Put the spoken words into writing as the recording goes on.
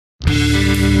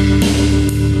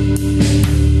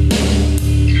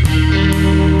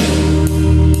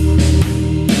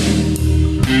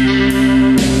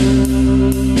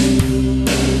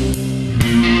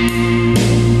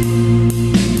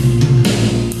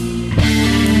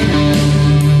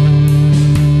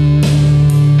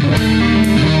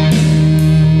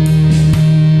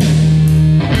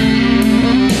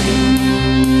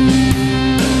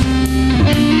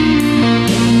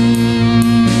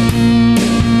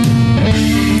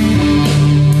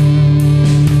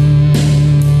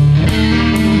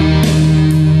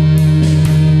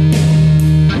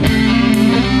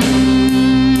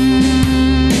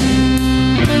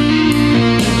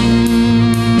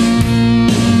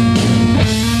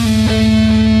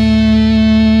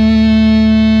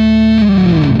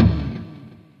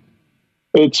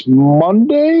It's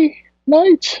Monday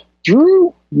night,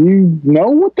 Drew. You know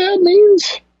what that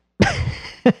means?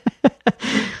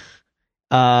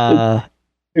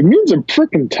 It means I'm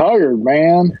freaking tired,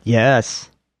 man.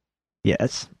 Yes.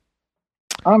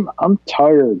 I'm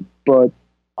tired, but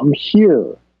I'm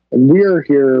here, and we are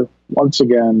here once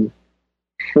again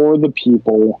for the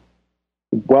people.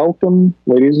 Welcome,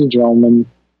 ladies and gentlemen,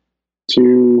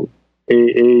 to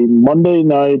a Monday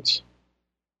night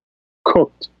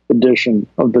cooked edition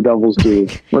of The Devil's Due.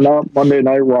 We're not Monday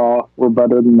Night Raw. We're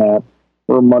better than that.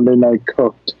 We're Monday Night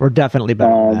Cooked. We're definitely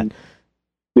better than that.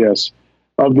 Yes,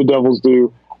 of The Devil's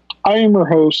Due. I am your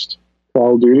host,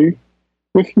 Call of Duty.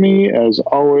 With me, as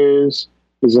always,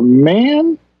 is a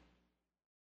man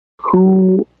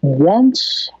who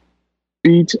once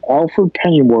beat Alfred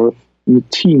Pennyworth in the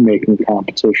tea-making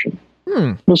competition.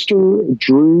 Mr.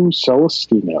 Drew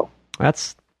Celestino.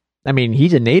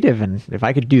 He's a native, and if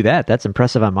I could do that, that's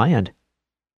impressive on my end.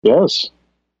 Yes.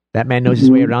 That man knows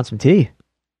his way around some tea.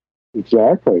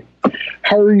 Exactly.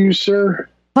 How are you, sir?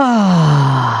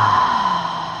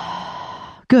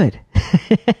 Good.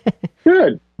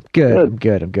 Good. I'm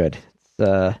good.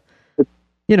 It's,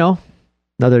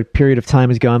 another period of time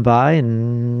has gone by,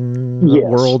 and the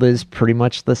world is pretty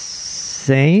much the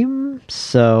same.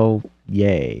 So,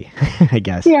 yay, I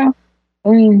guess. Yeah. I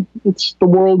mean, the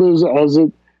world is as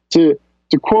it, to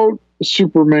quote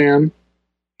Superman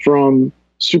from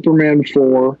Superman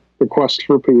 4, The Quest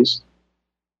for Peace,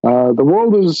 the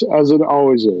world is as it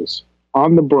always is,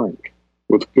 on the brink,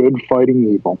 with good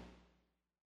fighting evil.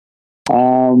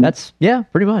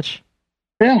 Pretty much.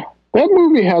 Yeah, that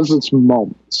movie has its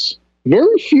moments.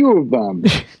 Very few of them,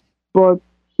 but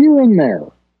here and there.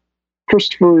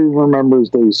 Christopher remembers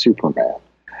that he's Superman.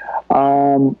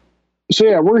 So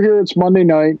yeah, we're here. It's Monday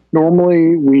night.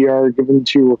 Normally we are given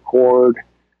to record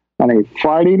on a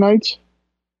Friday night,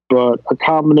 but a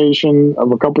combination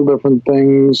of a couple different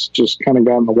things just kind of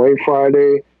got in the way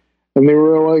Friday. And they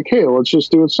were like, hey, let's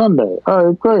just do it Sunday. All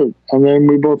right, great. And then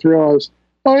we both realized,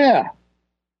 oh yeah,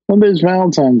 Monday's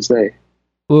Valentine's Day.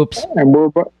 Oops. And we're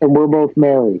both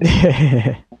married.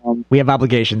 We have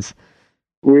obligations.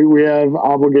 We have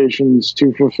obligations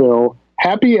to fulfill.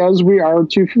 Happy as we are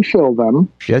to fulfill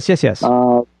them. Yes.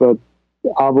 But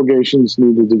obligations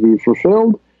needed to be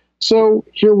fulfilled. So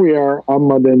here we are on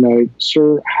Monday night.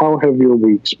 Sir, how have your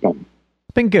weeks been?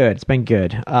 It's been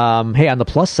good. Hey, on the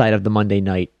plus side of the Monday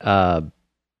night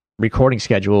recording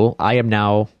schedule, I am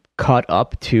now caught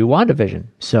up to WandaVision.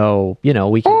 So, we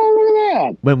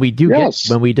can... When we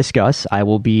discuss, I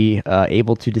will be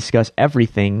able to discuss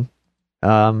everything,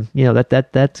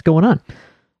 that's going on.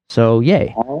 So,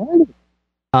 yay. All right.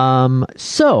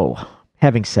 So,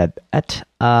 having said that,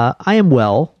 I am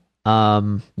well.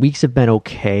 Weeks have been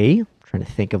okay. I'm trying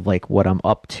to think of what I'm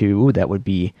up to that would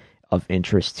be of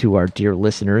interest to our dear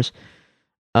listeners.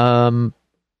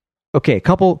 Okay,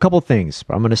 couple things.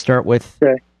 I'm going to start with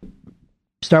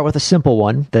a simple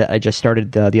one that I just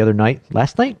started the other night.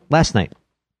 Last night.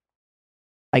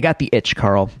 I got the itch,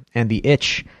 Carl, and the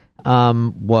itch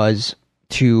was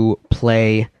to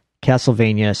play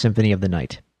Castlevania Symphony of the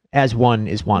Night, as one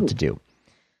is wont to do.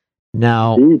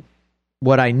 Now,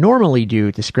 what I normally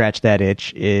do to scratch that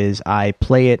itch is I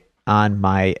play it on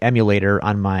my emulator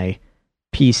on my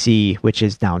PC, which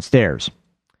is downstairs.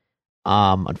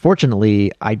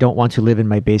 Unfortunately, I don't want to live in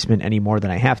my basement any more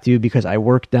than I have to because I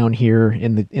work down here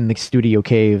in the studio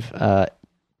cave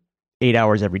 8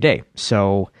 hours every day.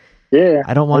 So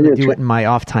I don't want to do it in my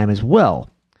off time as well.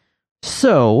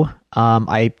 So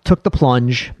I took the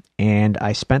plunge and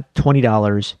I spent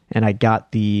 $20 and I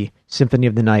got the Symphony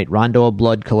of the Night Rondo of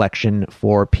Blood collection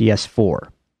for PS4.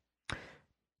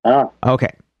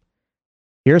 Okay.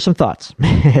 Here are some thoughts.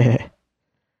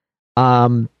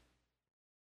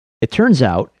 It turns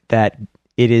out that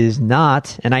it is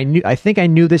not, and I think I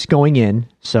knew this going in,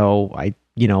 so I,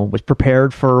 was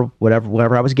prepared for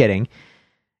whatever I was getting.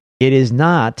 It is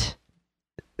not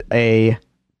a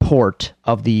port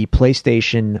of the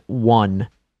PlayStation 1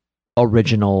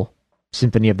 original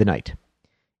Symphony of the Night.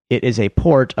 It is a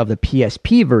port of the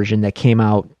PSP version that came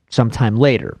out sometime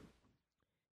later.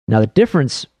 Now the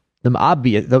difference,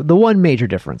 the one major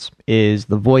difference is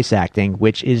the voice acting,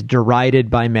 which is derided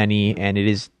by many, and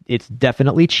it's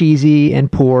definitely cheesy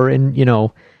and poor, and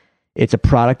it's a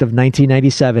product of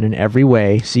 1997 in every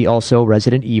way. See also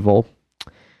Resident Evil.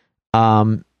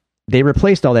 They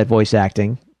replaced all that voice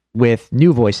acting with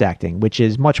new voice acting, which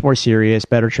is much more serious,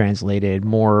 better translated,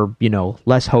 more,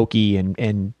 less hokey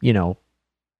and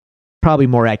probably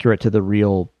more accurate to the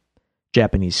real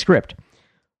Japanese script.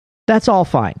 That's all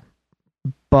fine.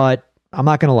 But I'm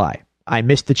not going to lie. I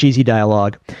missed the cheesy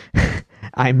dialogue.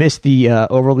 I missed the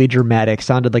overly dramatic,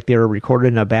 sounded like they were recorded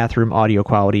in a bathroom audio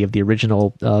quality of the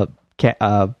original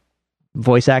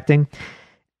voice acting.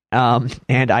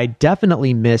 And I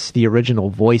definitely miss the original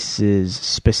voices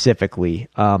specifically.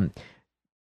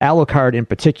 Alucard in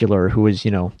particular, who is,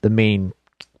 the main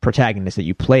protagonist that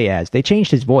you play as, they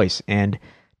changed his voice. And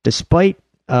despite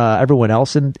everyone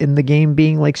else in the game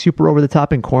being like super over the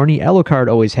top and corny, Alucard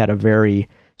always had a very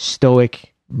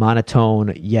stoic,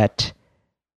 monotone, yet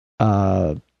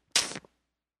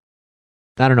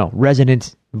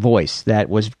resonant voice that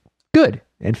was good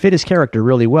and fit his character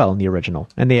really well in the original,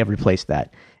 and they have replaced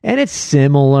that. And it's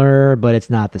similar, but it's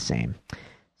not the same.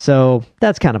 So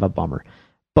that's kind of a bummer.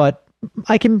 But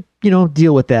I can,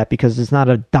 deal with that because it's not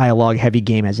a dialogue-heavy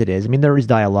game as it is. I mean, there is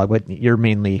dialogue, but you're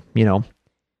mainly,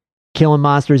 killing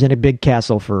monsters in a big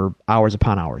castle for hours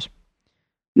upon hours.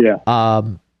 Yeah.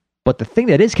 But the thing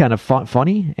that is kind of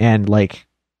funny and, like,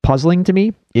 puzzling to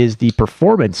me is the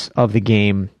performance of the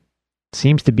game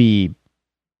seems to be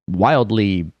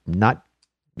wildly not...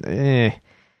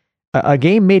 A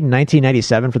game made in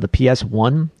 1997 for the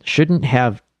PS1 shouldn't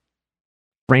have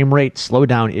frame rate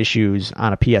slowdown issues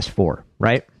on a PS4,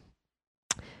 right?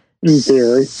 In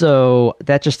theory. So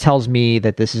that just tells me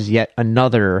that this is yet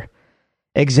another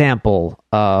example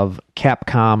of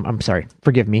Capcom. I'm sorry,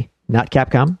 forgive me, not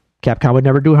Capcom. Capcom would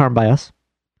never do harm by us.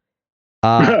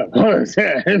 Not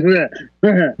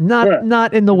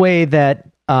in the way that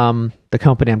the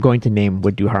company I'm going to name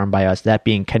would do harm by us, that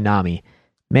being Konami.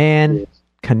 Man,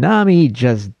 Konami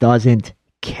just doesn't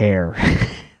care.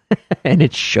 And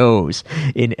it shows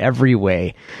in every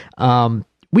way.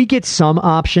 We get some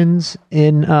options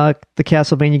in the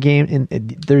Castlevania game, and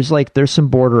there's some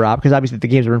border because obviously the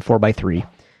games are in 4x3.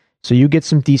 So you get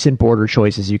some decent border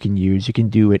choices you can use. You can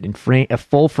do it in a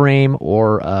full frame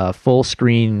or a full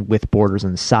screen with borders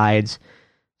on the sides.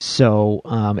 So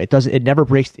it never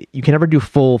breaks. You can never do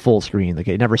full screen. Like,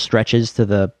 it never stretches to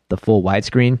the full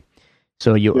widescreen.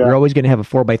 So you're always going to have a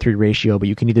 4x3 ratio, but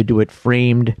you can either do it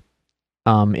framed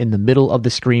in the middle of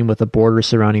the screen with a border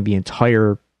surrounding the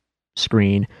entire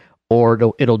screen,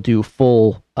 or it'll do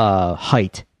full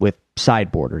height with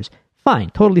side borders.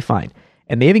 Fine, totally fine.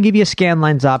 And they even give you a scan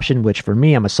lines option, which for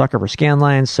me, I'm a sucker for scan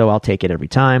lines, so I'll take it every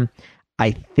time.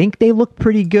 I think they look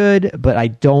pretty good, but I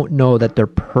don't know that they're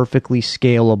perfectly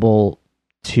scalable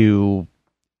to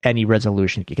any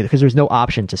resolution because there's no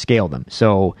option to scale them.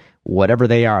 So whatever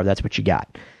they are, that's what you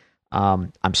got.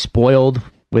 I'm spoiled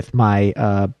with my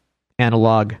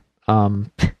analog SN.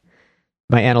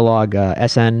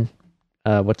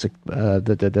 What's it?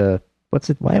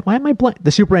 Why am I blank?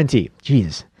 The Super NT.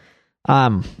 Jeez.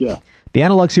 The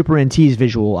analog Super NT's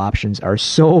visual options are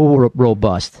so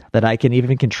robust that I can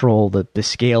even control the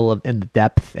scale and the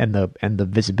depth and the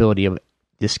visibility of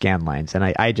the scan lines. And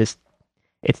I just,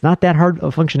 it's not that hard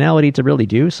of functionality to really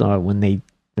do. So when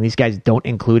these guys don't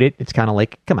include it, it's kind of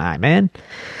like, come on, man.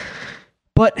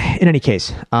 But in any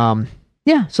case, so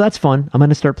that's fun. I'm going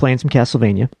to start playing some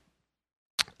Castlevania.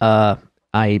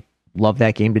 I love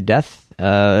that game to death.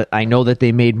 I know that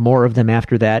they made more of them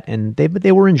after that, and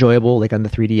they were enjoyable, like on the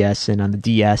 3DS and on the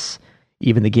DS,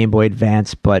 even the Game Boy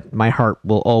Advance, but my heart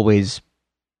will always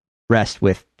rest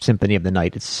with Symphony of the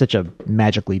Night. It's such a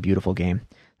magically beautiful game.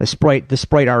 The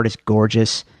sprite art is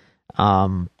gorgeous.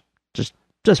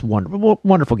 Just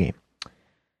wonderful game.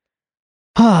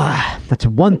 That's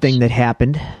one thing that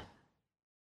happened.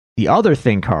 The other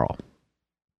thing, Carl,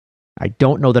 I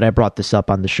don't know that I brought this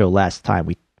up on the show last time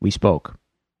we spoke,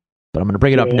 but I'm going to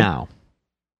bring it up now.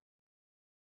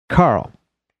 Carl,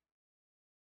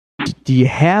 do you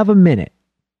have a minute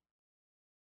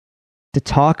to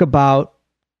talk about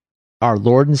our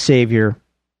Lord and Savior,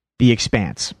 The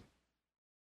Expanse?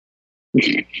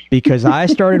 Because I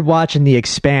started watching The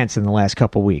Expanse in the last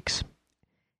couple weeks,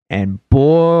 and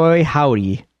boy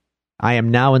howdy, I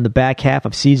am now in the back half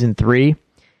of season 3,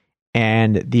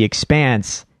 and The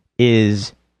Expanse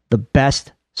is the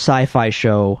best sci-fi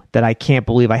show that I can't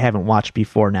believe I haven't watched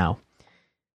before now.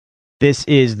 This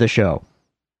is the show.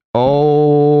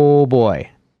 Oh boy,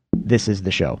 this is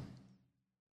the show.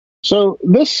 So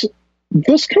this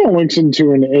kind of links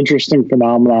into an interesting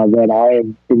phenomenon that I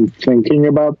have been thinking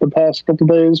about the past couple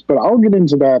days, but I'll get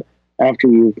into that after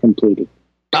you've completed.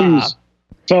 Please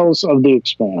tell us of The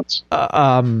Expanse.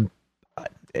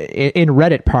 In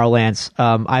Reddit parlance,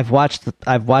 I've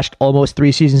watched almost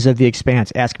 3 seasons of The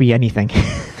Expanse. Ask me anything.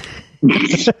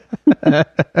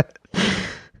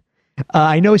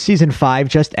 I know season 5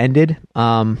 just ended,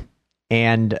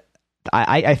 and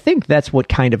I think that's what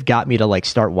kind of got me to like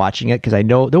start watching it, because I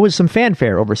know there was some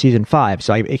fanfare over season 5,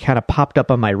 so it kind of popped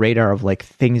up on my radar of like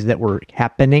things that were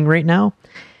happening right now.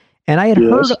 And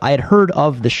Yes. I had heard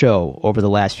of the show over the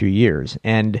last few years,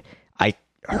 and I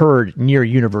heard near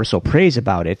universal praise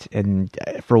about it, and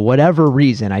for whatever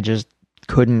reason, I just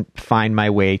couldn't find my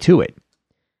way to it.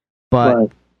 But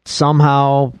Right.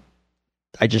 somehow,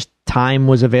 time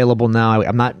was available now.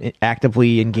 I'm not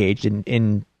actively engaged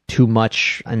in too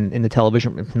much in the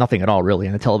television, nothing at all really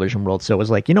in the television world. So it was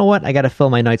like, you know what? I got to fill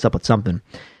my nights up with something.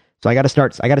 So I got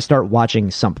to start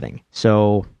watching something.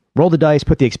 So roll the dice,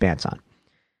 put The Expanse on.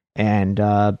 And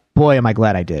boy, am I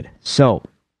glad I did. So,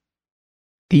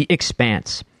 The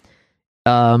Expanse.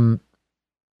 To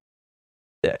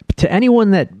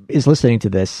anyone that is listening to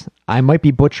this, I might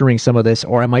be butchering some of this,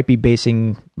 or I might be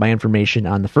basing my information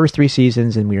on the first 3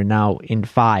 seasons, and we are now in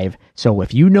 5. So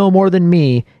if you know more than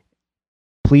me,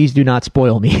 please do not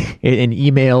spoil me in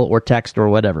email or text or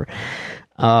whatever.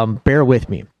 Bear with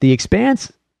me. The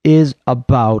Expanse is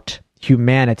about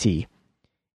humanity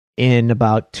in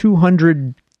about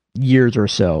 200 years or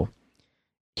so,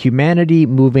 humanity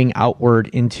moving outward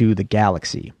into the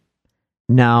galaxy.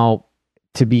 Now,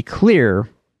 to be clear,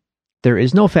 there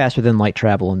is no faster than light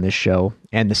travel in this show,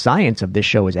 and the science of this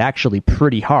show is actually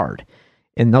pretty hard.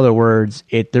 In other words,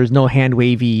 there's no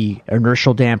hand-wavy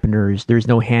inertial dampeners, there's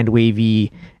no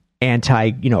hand-wavy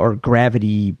or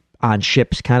gravity on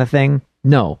ships kind of thing.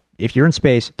 No, if you're in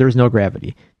space, there's no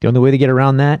gravity. The only way to get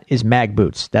around that is mag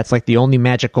boots. That's like the only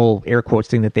magical air quotes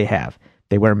thing that they have.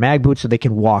 They wear mag boots so they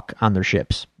can walk on their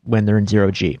ships when they're in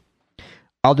 0G.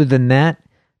 Other than that,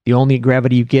 the only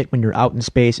gravity you get when you're out in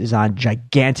space is on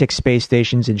gigantic space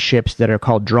stations and ships that are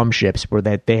called drum ships, where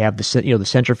they have the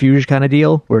centrifuge kind of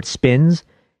deal where it spins,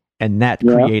 and that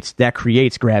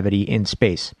creates gravity in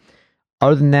space.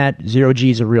 Other than that, 0G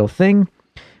is a real thing.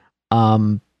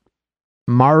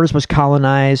 Mars was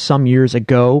colonized some years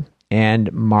ago,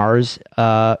 and Mars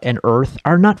and Earth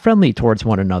are not friendly towards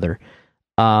one another.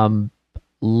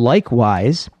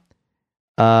 Likewise,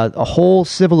 a whole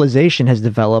civilization has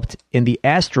developed in the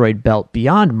asteroid belt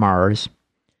beyond Mars,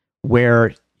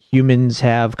 where humans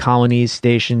have colonies,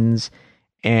 stations,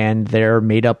 and they're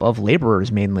made up of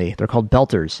laborers mainly. They're called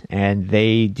belters, and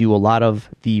they do a lot of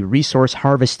the resource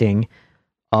harvesting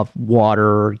of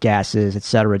water, gases,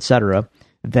 etc.,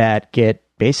 that get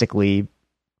basically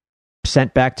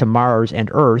sent back to Mars and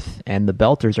Earth, and the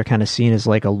belters are kind of seen as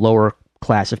like a lower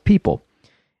class of people.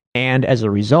 And as a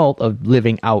result of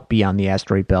living out beyond the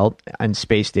asteroid belt and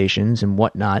space stations and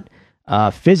whatnot,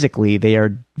 physically they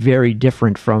are very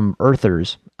different from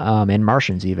Earthers and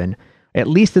Martians even, at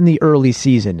least in the early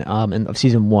season of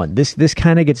season 1. This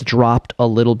kind of gets dropped a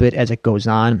little bit as it goes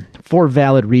on for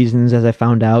valid reasons, as I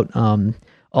found out.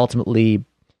 Ultimately,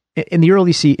 in the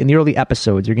early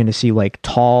episodes, you're going to see like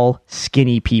tall,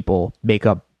 skinny people make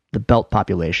up the belt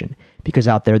population, because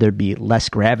out there'd be less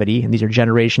gravity, and these are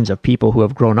generations of people who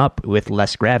have grown up with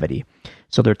less gravity.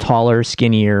 So they're taller,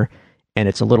 skinnier, and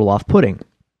it's a little off-putting.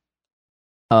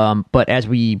 But as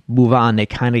we move on, they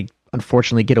kind of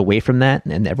unfortunately get away from that,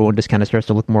 and everyone just kind of starts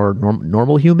to look more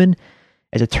normal human.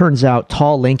 As it turns out,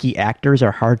 tall, lanky actors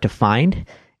are hard to find,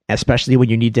 especially when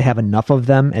you need to have enough of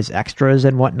them as extras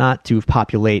and whatnot to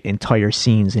populate entire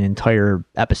scenes and entire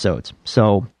episodes.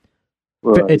 So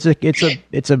right. It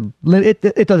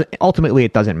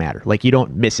doesn't matter. Like, you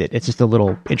don't miss it. It's just a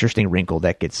little interesting wrinkle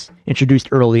that gets introduced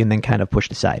early and then kind of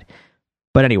pushed aside.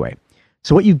 But anyway,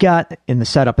 so what you've got in the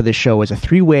setup of this show is a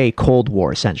 3-way Cold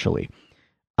War, essentially.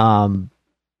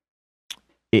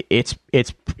 It's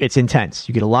intense.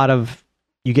 You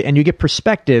get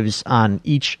perspectives on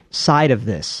each side of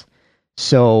this.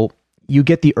 So you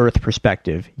get the Earth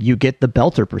perspective, you get the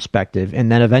Belter perspective,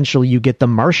 and then eventually you get the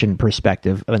Martian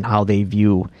perspective on how they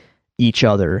view each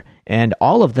other. And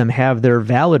all of them have their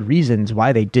valid reasons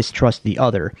why they distrust the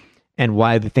other and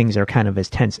why the things are kind of as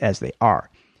tense as they are.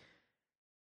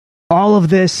 All of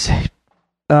this is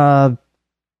I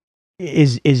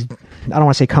don't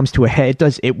want to say comes to a head.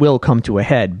 It will come to a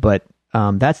head, but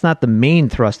that's not the main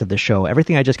thrust of the show.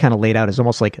 Everything I just kind of laid out is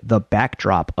almost like the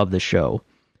backdrop of the show.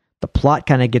 The plot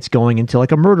kind of gets going into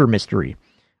like a murder mystery,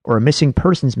 or a missing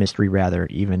persons mystery rather,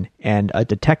 even, and a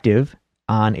detective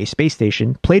on a space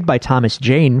station, played by Thomas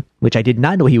Jane, which I did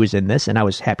not know he was in this, and I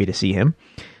was happy to see him.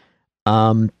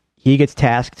 He gets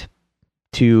tasked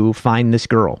to find this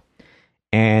girl,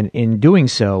 and in doing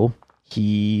so,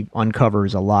 he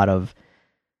uncovers a lot of...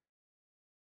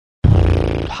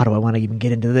 How do I want to even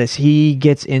get into this? He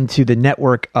gets into the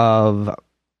network of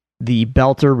the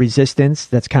Belter Resistance.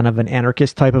 That's kind of an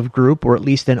anarchist type of group, or at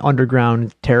least an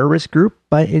underground terrorist group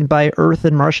by Earth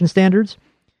and Martian standards.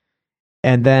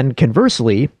 And then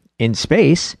conversely, in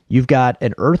space, you've got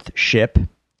an Earth ship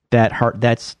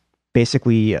that's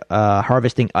basically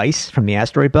harvesting ice from the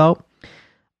asteroid belt.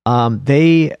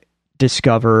 They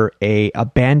discover a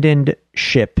abandoned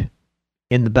ship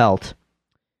in the belt,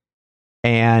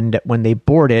 and when they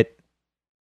board it,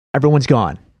 everyone's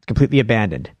gone. It's completely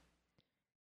abandoned.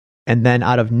 And then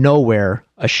out of nowhere,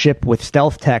 a ship with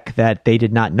stealth tech that they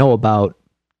did not know about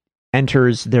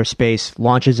enters their space,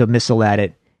 launches a missile at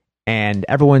it, and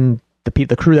everyone,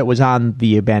 the crew that was on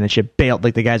the abandoned ship bailed,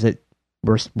 like the guys that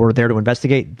were there to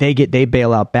investigate, they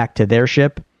bail out back to their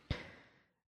ship.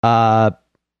 I'm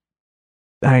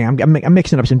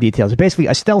mixing up some details. Basically,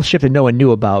 a stealth ship that no one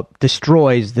knew about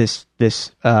destroys this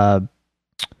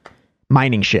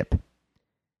mining ship,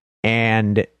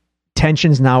 and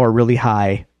tensions now are really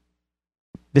high.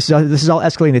 This is all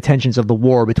escalating the tensions of the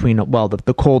war between,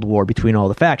 the Cold War between all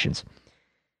the factions.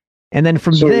 And then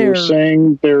from there... So you're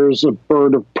saying there's a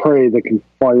bird of prey that can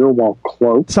fire while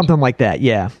cloaked? Something like that,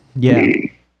 yeah.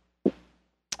 Dude,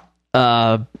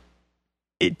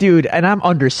 and I'm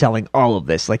underselling all of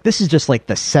this. Like, this is just like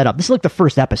the setup. This is like the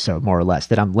first episode, more or less,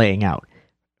 that I'm laying out.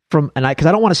 Because I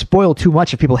don't want to spoil too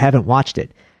much if people haven't watched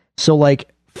it. So, like,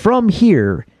 from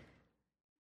here...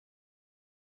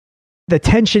 the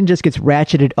tension just gets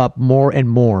ratcheted up more and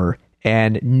more,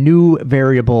 and new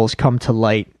variables come to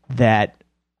light that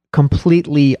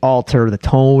completely alter the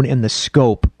tone and the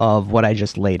scope of what I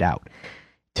just laid out.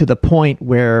 To the point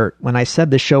where, when I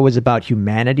said the show is about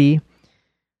humanity,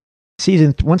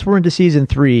 once we're into season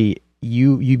 3,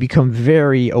 you become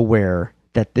very aware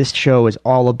that this show is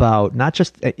all about not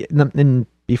just. I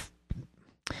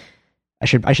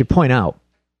should point out.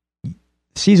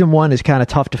 Season 1 is kind of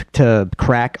tough to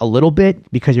crack a little bit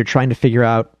because you're trying to figure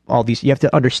out all these. You have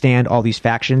to understand all these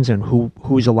factions and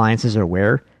whose alliances are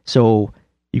where. So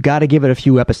you got to give it a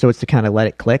few episodes to kind of let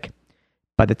it click.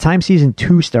 By the time season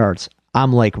 2 starts,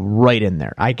 I'm like right in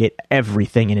there. I get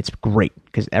everything, and it's great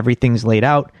because everything's laid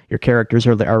out. Your characters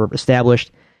are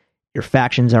established. Your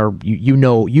factions are you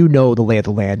know the lay of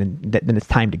the land, and then it's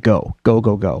time to go,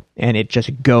 and it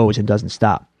just goes and doesn't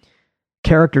stop.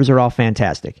 Characters are all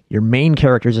fantastic. Your main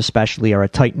characters especially are a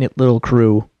tight-knit little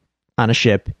crew on a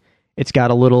ship. It's got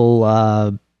a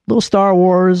little Star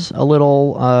Wars, I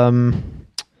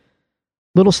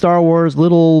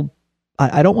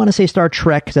don't want to say Star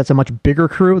Trek because that's a much bigger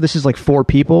crew. This is like 4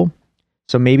 people.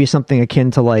 So maybe something akin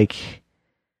to, like,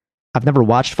 I've never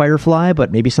watched Firefly,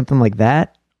 but maybe something like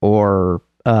that, or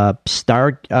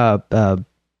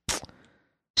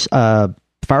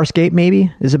Farscape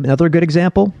maybe is another good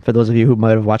example for those of you who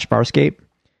might have watched Farscape.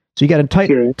 So you got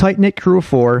a tight-knit crew of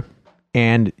 4,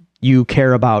 and you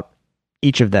care about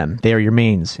each of them. They are your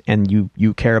mains, and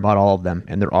you care about all of them,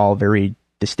 and they're all very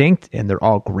distinct, and they're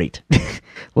all great.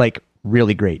 Like,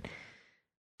 really great.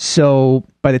 So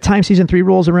by the time season 3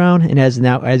 rolls around, and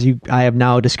I have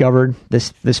now discovered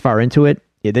this far into it,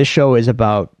 this show is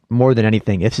about more than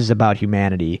anything. This is about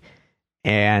humanity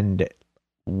and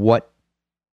what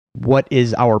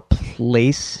is our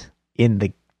place in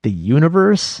the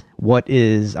universe? What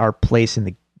is our place in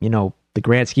the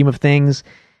grand scheme of things?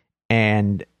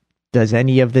 And does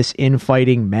any of this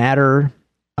infighting matter?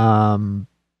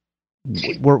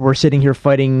 We're sitting here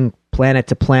fighting planet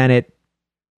to planet,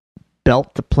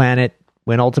 belt to planet,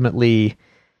 when ultimately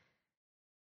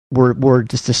we're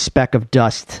just a speck of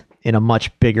dust in a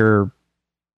much bigger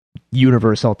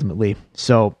universe ultimately.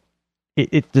 So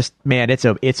it just, man, it's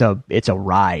a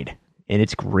ride, and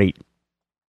it's great.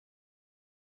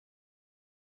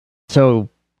 So,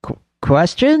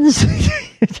 questions?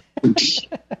 It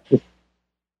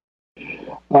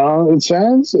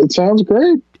sounds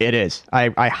great. It is.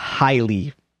 I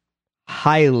highly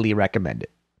recommend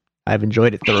it. I've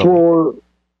enjoyed it thoroughly.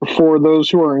 For those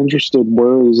who are interested,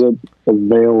 where is it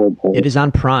available? It is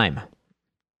on Prime.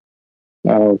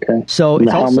 Oh, okay. So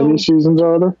it's how many seasons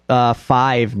are there?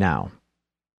 5 now.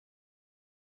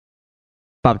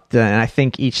 And I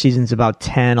think each season's about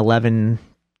 10, 11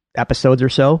 episodes or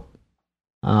so.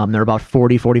 They're about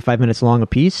 40, 45 minutes long a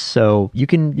piece, so you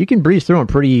can breeze through them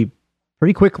pretty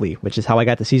quickly, which is how I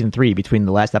got to season 3 between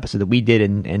the last episode that we did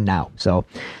and now. So,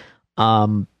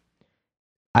 I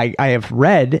have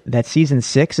read that season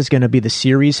 6 is going to be the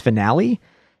series finale.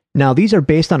 Now, these are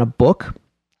based on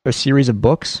a series of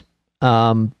books.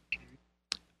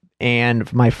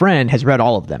 And my friend has read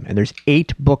all of them, and there's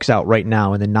 8 books out right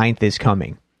now, and the 9th is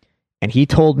coming. And he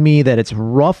told me that it's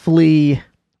roughly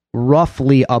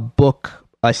a book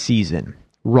a season,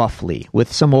 roughly,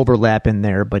 with some overlap in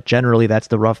there, but generally that's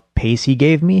the rough pace he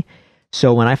gave me.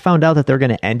 So when I found out that they're going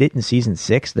to end it in season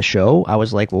 6, the show, I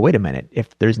was like, well, wait a minute.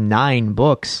 If there's 9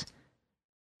 books,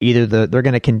 either they're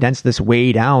going to condense this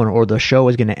way down, or the show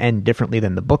is going to end differently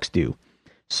than the books do.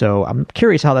 So I'm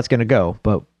curious how that's going to go,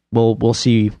 but we'll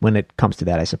see when it comes to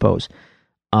that, I suppose.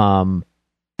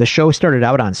 The show started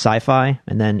out on Sci-Fi,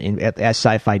 and then as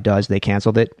Sci-Fi does, they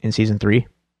canceled it in season 3,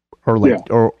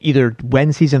 or either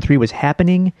when season 3 was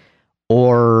happening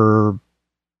or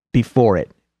before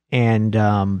it, and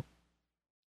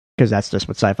because that's just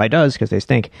what Sci-Fi does, because they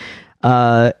stink.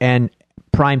 And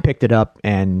Prime picked it up,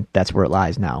 and that's where it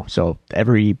lies now. So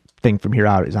everything from here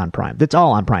out is on Prime. It's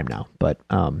all on Prime now, but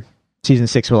season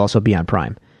 6 will also be on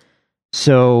Prime.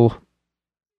 So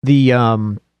the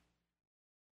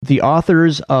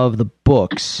authors of the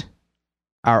books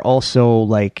are also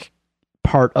like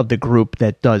part of the group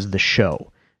that does the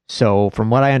show. So from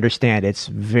what I understand, it's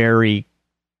very,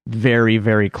 very,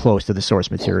 very close to the source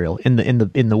material in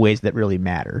the ways that really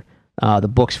matter. The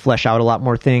books flesh out a lot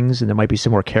more things, and there might be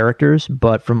some more characters,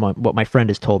 but from what my friend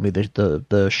has told me,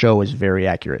 the show is very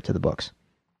accurate to the books.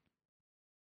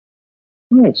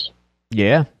 Nice.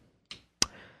 Yeah.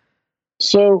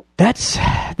 So that's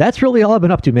really all I've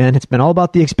been up to, man. It's been all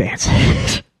about the Expanse.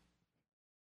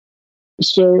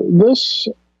 So this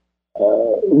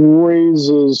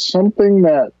raises something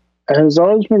that has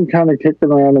always been kind of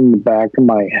kicking around in the back of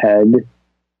my head.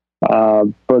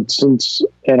 But since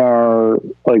in our,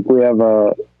 we have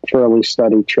a fairly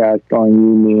steady chat going, you,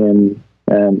 me,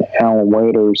 and Alan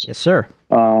Waiters. Yes, sir.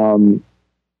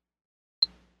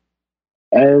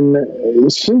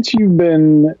 And since you've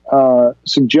been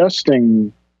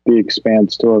suggesting the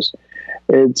Expanse to us,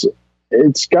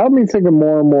 it's got me thinking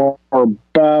more and more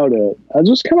about it. I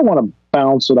just kind of want to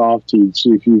bounce it off to you and see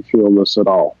if you feel this at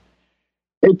all.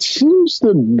 It seems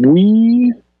that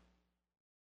we,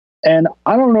 and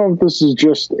I don't know if this is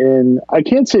just I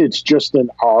can't say it's just in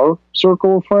our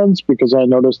circle of friends, because I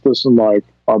noticed this in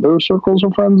other circles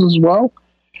of friends as well.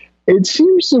 It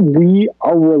seems that we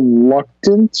are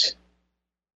reluctant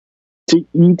to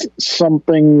eat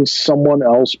something someone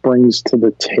else brings to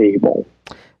the table.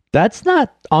 That's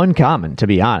not uncommon, to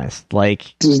be honest.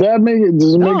 Does it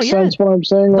make sense what I'm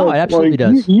saying? No, it absolutely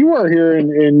does. You are here,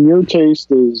 and your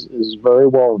taste is very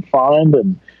well refined,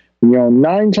 and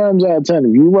 9 times out of 10,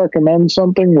 if you recommend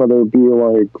something, whether it be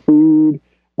food,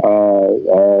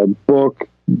 book,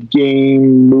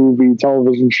 game, movie,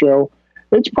 television show,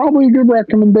 it's probably a good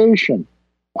recommendation.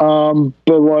 But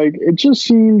it just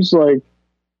seems like,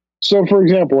 so for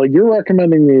example, you're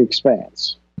recommending The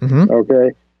Expanse. Mm-hmm.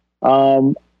 Okay.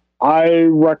 I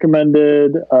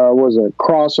recommended,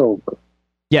 Crossover.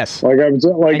 Yes.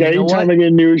 Anytime I get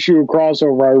a new issue of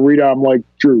Crossover, I read it, I'm like,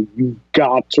 Drew, you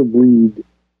got to read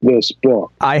this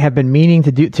book. I have been meaning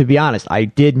to be honest, I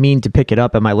did mean to pick it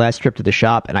up on my last trip to the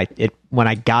shop, and when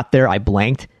I got there, I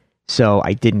blanked, so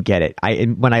I didn't get it.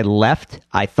 When I left,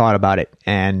 I thought about it,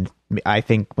 and I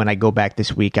think when I go back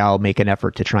this week, I'll make an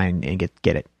effort to try and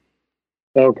get it.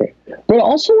 Okay. But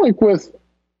also, with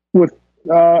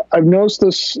I've noticed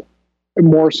this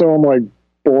more so on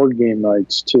board game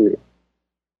nights too.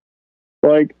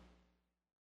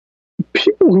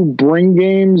 People who bring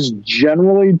games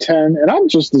generally tend, and I'm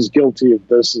just as guilty of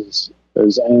this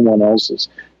as anyone else is,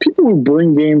 people who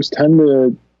bring games tend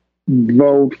to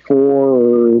vote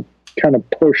for or kind of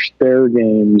push their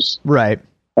games right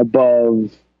above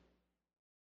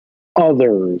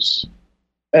others.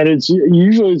 And it's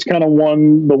usually kind of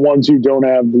the ones who don't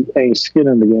have any skin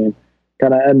in the game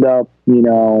kind of end up,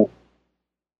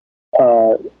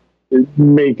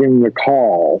 making the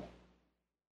call.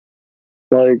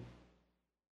 I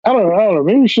don't know.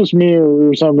 Maybe it's just me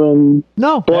or something.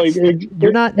 No, but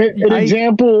you're not.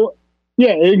 Example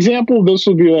of this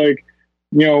would be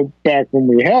back when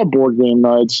we had board game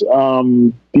nights,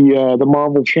 the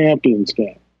Marvel Champions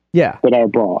game. Yeah, that I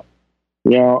brought.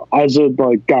 I said,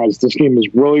 guys, this game is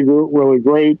really, really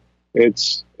great.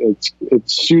 It's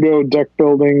pseudo deck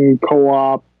building,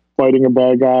 co-op, fighting a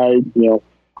bad guy.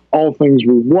 All things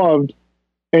we've loved.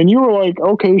 And you were like,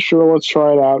 okay, sure, let's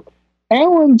try it out.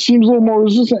 Alan seems a little more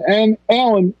resistant. And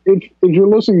Alan, if you're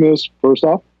listening to this, first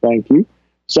off, thank you.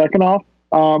 Second off,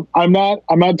 I'm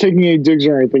not taking any digs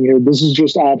or anything here. This is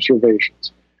just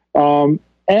observations.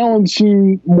 Alan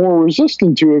seemed more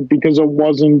resistant to it because it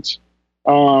wasn't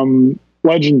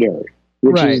Legendary,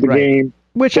 which is the game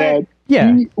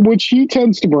which he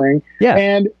tends to bring. Yeah.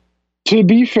 And to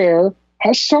be fair,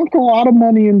 has sunk a lot of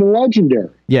money into Legendary.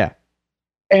 Yeah.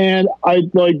 And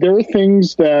there are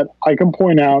things that I can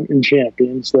point out in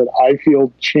Champions that I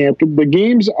feel the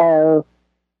games are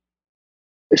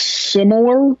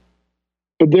similar,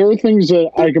 but there are things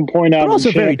that I can point out. They're also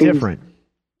in Champions. Very different.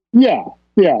 Yeah.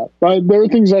 But there are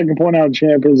things I can point out in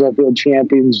Champions. I feel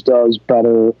Champions does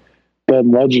better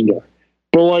than Legendary.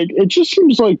 But it just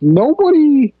seems like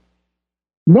nobody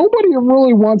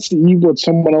really wants to eat what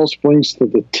someone else brings to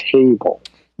the table.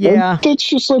 Yeah. That's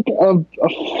just like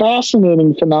a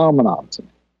fascinating phenomenon to me.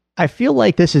 I feel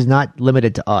like this is not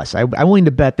limited to us. I'm willing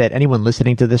to bet that anyone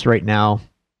listening to this right now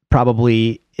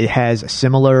probably it has a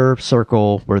similar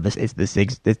circle where this is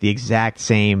the exact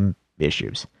same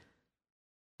issues.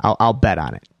 I'll bet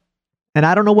on it. And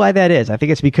I don't know why that is. I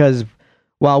think it's because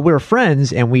while we're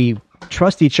friends and we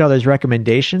trust each other's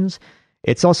recommendations,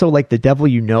 it's also like the devil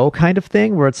you know kind of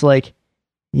thing where it's like,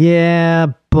 yeah,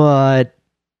 but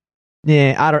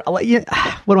yeah, I don't. Yeah,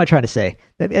 what am I trying to say?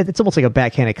 It's almost like a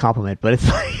backhanded compliment, but it's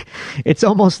like it's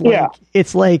almost like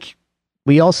it's like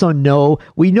we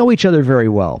know each other very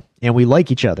well and we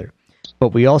like each other, but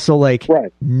we also like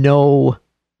know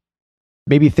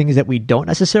maybe things that we don't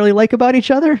necessarily like about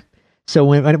each other. So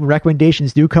when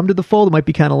recommendations do come to the fold, it might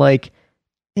be kind of like,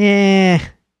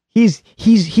 he's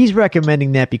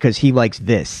recommending that because he likes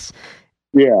this.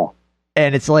 Yeah,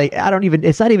 and it's like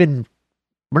it's not even.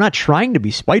 We're not trying to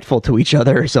be spiteful to each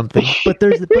other or something, but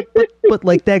there's but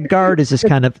like that guard is just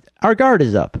kind of our guard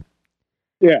is up.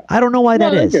 Yeah, I don't know why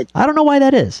that is. I don't know why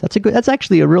that is. That's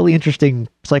actually a really interesting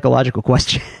psychological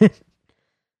question.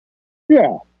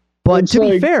 Yeah, but to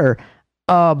be fair,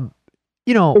 and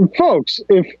folks,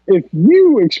 if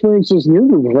you experience this in your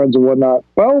group of friends or whatnot,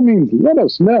 by all means, let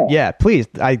us know. Yeah, please.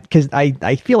 Because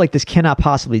I feel like this cannot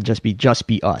possibly just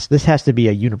be us. This has to be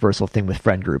a universal thing with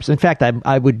friend groups. In fact,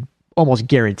 I would almost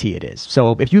guarantee it is.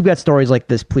 So if you've got stories like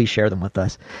this, please share them with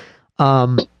us.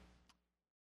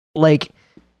 Like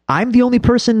I'm the only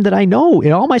person that I know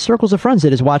in all my circles of friends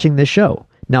that is watching this show.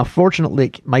 Now,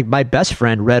 fortunately, my best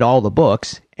friend read all the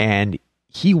books and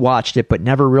he watched it, but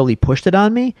never really pushed it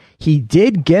on me. He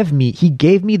gave me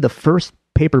the first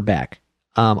paperback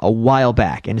a while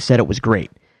back and said it was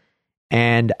great.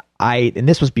 And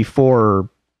this was before,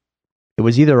 it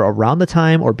was either around the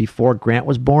time or before Grant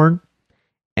was born.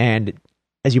 And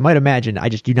as you might imagine, I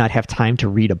just do not have time to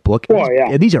read a book.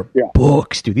 And these are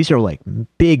books, dude. These are like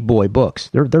big boy books.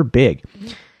 They're big.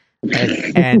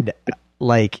 And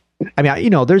like, I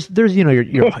mean, there's there's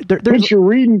put your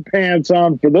reading pants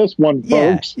on for this one,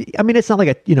 folks. Yeah, I mean, it's not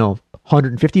like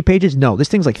 150 pages. No, this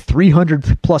thing's like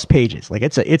 300 plus pages. Like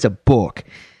it's a book.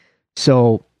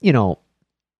 So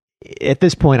at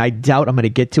this point, I doubt I'm going to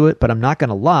get to it. But I'm not going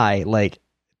to lie. Like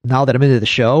now that I'm into the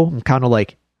show, I'm kind of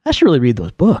like, I should really read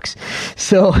those books.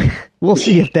 So we'll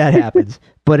see if that happens.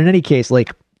 But in any case,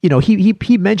 like,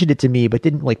 he mentioned it to me, but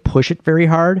didn't like push it very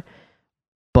hard.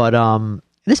 But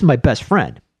this is my best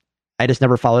friend. I just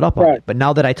never followed up on it. But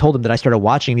now that I told him that I started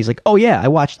watching, he's like, oh yeah, I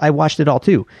watched it all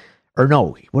too. Or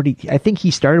no, I think he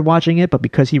started watching it, but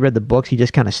because he read the books, he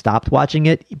just kind of stopped watching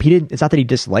it. It's not that he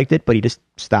disliked it, but he just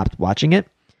stopped watching it.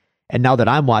 And now that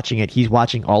I'm watching it, he's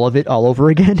watching all of it all over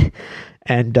again.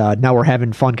 And now we're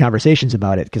having fun conversations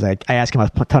about it because I ask him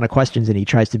a ton of questions and he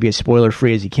tries to be as spoiler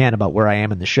free as he can about where I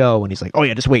am in the show. And he's like, "Oh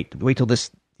yeah, just wait till this.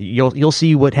 You'll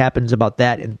see what happens about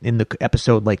that in the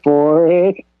episode." Like,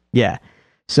 yeah.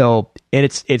 So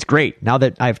it's great now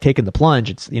that I've taken the plunge.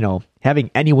 It's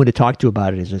having anyone to talk to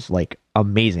about it is just like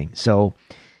amazing. So,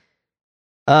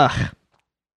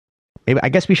 maybe I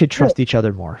guess we should trust each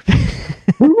other more.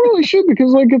 We really should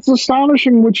because like it's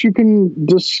astonishing what you can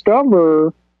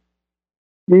discover.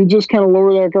 We just kind of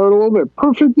lower that guard a little bit.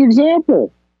 Perfect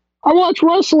example. I watch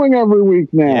wrestling every week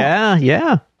now.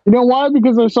 Yeah. You know why?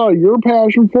 Because I saw your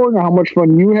passion for it and how much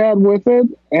fun you had with it,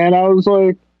 and I was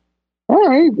like, "All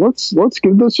right, let's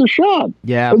give this a shot."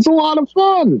 Yeah, it's a lot of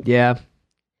fun. Yeah.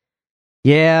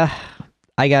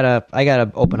 I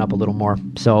gotta open up a little more.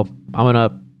 So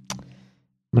I'm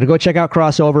gonna go check out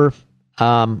Crossover.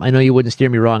 I know you wouldn't steer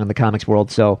me wrong in the comics world,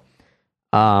 so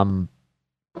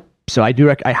So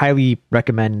I highly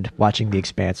recommend watching The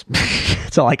Expanse.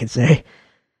 That's all I can say.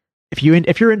 If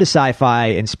you're into sci-fi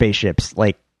and spaceships,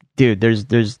 like, dude,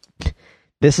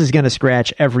 this is gonna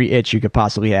scratch every itch you could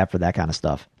possibly have for that kind of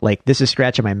stuff. Like, this is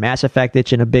scratching my Mass Effect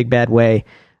itch in a big bad way.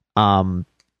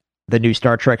 The new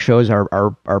Star Trek shows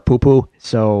are poo poo,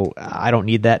 so I don't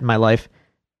need that in my life.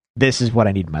 This is what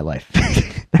I need in my life.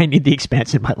 I need The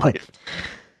Expanse in my life.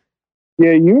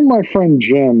 Yeah, you and my friend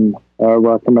Jim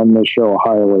recommend this show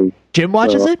highly. Jim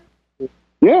watches it?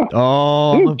 Yeah.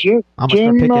 Oh, Jim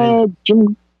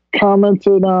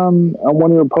commented on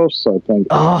one of your posts, I think.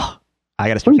 Oh, I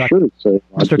got to start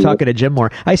talking to Jim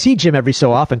more. I see Jim every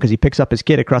so often because he picks up his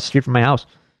kid across the street from my house.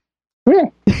 Yeah.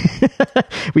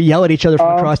 We yell at each other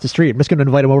from across the street. I'm just going to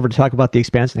invite him over to talk about The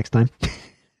Expanse next time.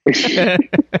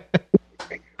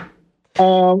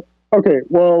 Okay,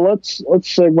 well, let's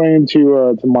segue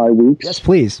into to my weeks. Yes,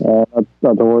 please. Not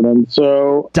the word in.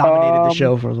 So dominated the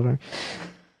show for a little bit.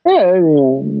 Yeah, it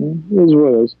is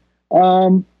what it is.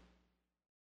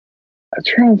 I'm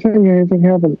trying to think anything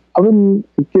happened. I've been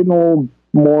getting a little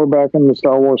more back into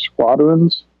Star Wars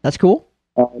Squadrons. That's cool.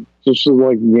 Just as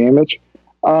like gamage.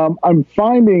 I'm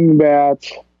finding that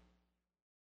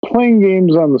playing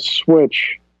games on the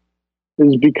Switch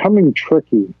is becoming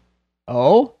tricky.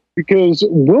 Oh? Because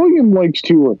William likes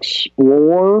to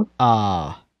explore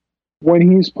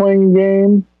when he's playing a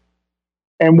game.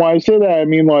 And when I say that, I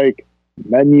mean like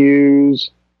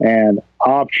menus and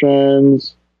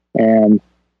options and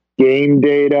game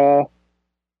data.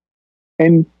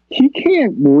 And he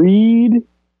can't read.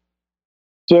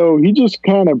 So he just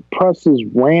kind of presses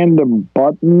random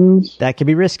buttons. That can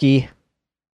be risky.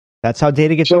 That's how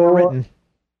data gets overwritten.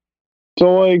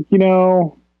 So, like, you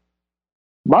know,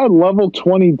 my level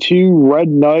 22 Red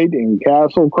Knight in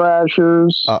Castle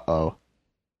Crashers.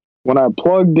 When I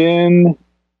plugged in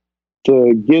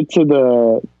to get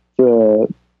to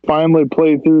finally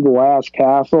play through the last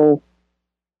castle.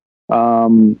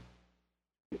 When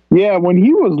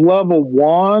he was level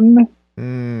 1,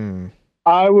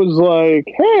 I was like,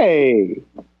 hey,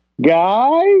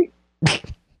 guy,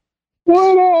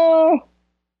 what's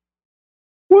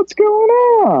going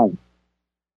on?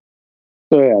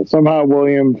 So yeah, somehow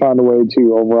William found a way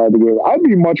to override the game. I'd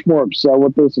be much more upset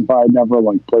with this if I had never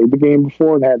like played the game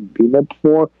before and hadn't beaten it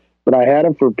before, but I had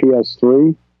it for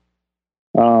PS3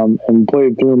 and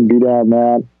played through and beat on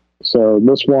that. So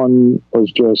this one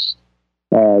was just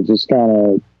kind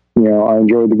of, you know, I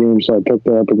enjoyed the game, so I picked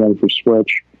it up again for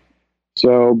Switch.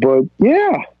 So, but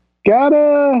yeah,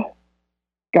 gotta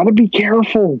be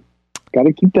careful.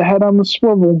 Gotta keep the head on the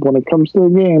swivel when it comes to the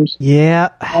games. Yeah.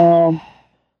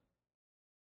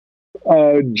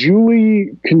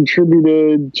 Julie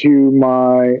contributed to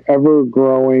my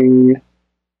ever-growing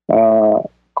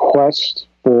quest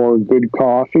for good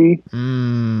coffee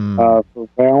for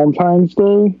Valentine's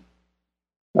Day.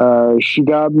 She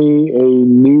got me a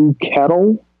new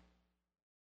kettle,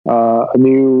 a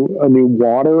new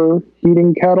water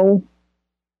heating kettle,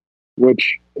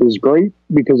 which is great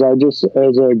because I just,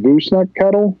 as a gooseneck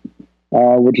kettle,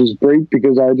 which is great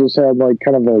because I just had like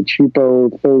kind of a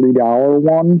cheapo $30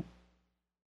 one.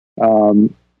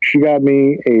 She got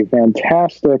me a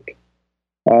fantastic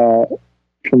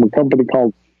from a company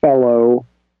called Fellow.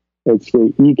 It's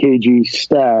the EKG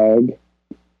Stag,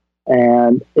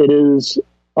 and it is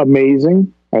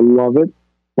amazing. I love it.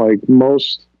 Like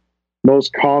most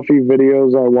coffee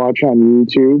videos I watch on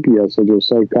YouTube. Yes, I just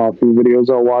say coffee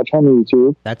videos I watch on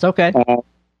YouTube. That's okay.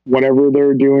 Whenever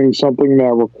they're doing something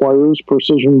that requires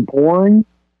precision pouring,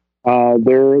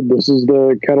 this is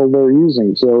the kettle they're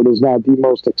using. So it is not the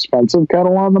most expensive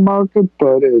kettle on the market,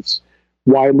 but it's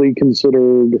widely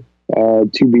considered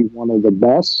to be one of the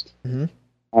best. Mm-hmm.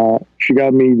 She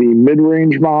got me the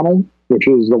mid-range model, which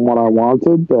is the one I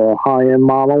wanted. The high-end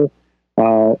model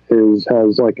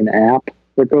has like an app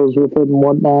that goes with it and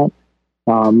whatnot.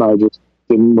 I just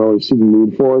didn't really see the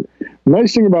need for it. The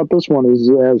nice thing about this one is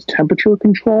it has temperature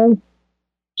control,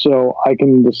 so I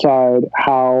can decide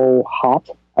how hot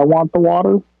I want the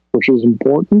water, which is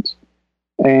important.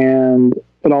 And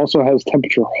it also has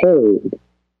temperature hold.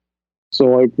 So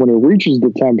like when it reaches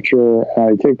the temperature and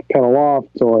I take the kettle off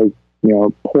to like, you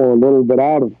know, pour a little bit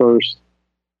out at first,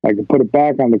 I can put it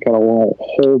back on the kettle and it'll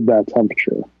hold that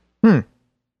temperature.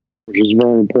 Which is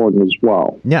very important as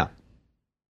well. Yeah.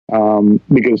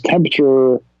 Because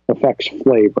temperature affects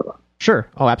flavor. Sure.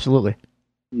 Oh, absolutely.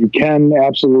 You can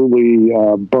absolutely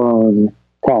burn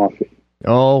coffee.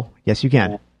 Oh, yes, you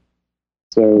can.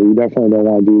 So you definitely don't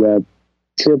want to do that.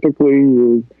 Typically,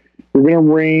 you're going to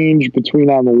range between,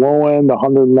 on the low end,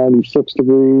 196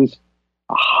 degrees.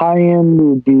 A high end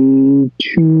would be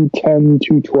 210,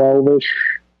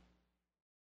 212-ish.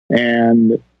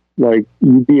 And, like,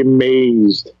 you'd be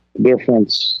amazed the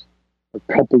difference a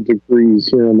couple degrees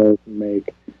here and there can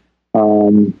make.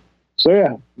 So,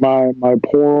 yeah, my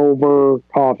pour-over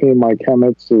coffee and my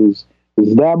Chemex is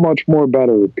that much more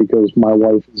better because my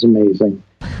wife is amazing.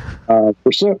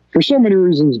 For so many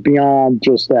reasons beyond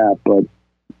just that, but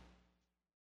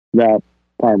that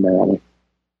primarily.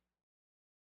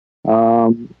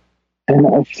 And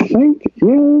I think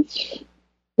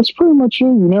that's pretty much it.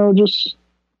 You know, just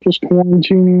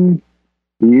quarantining,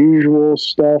 the usual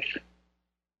stuff.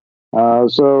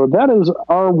 So that is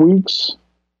our weeks.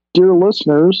 Dear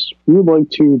listeners, if you'd like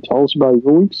to tell us about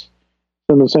your weeks,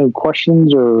 send us any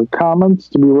questions or comments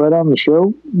to be read on the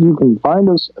show, you can find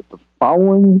us at the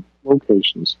following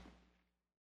locations.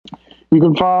 You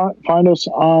can find us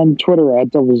on Twitter at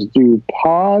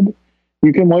DevilsDuePod.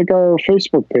 You can like our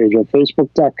Facebook page at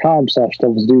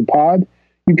facebook.com/DevilsDuePod.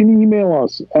 You can email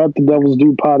us at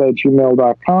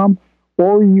thedevilsdupod@gmail.com,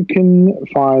 or you can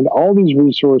find all these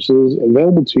resources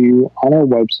available to you on our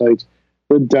website,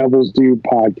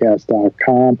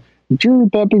 thedevilsdupodcast.com. Drew,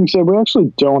 with that being said, we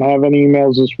actually don't have any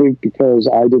emails this week because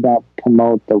I did not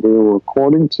promote that we were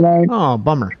recording tonight. Oh,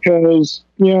 bummer. Because,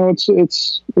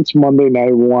 it's Monday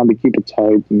night. We wanted to keep it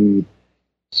tight. And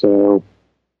so,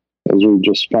 as we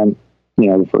just spent,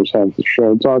 the first half of the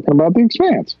show talking about the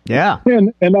Expanse. Yeah.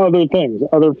 And other things,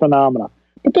 other phenomena.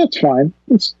 But that's fine.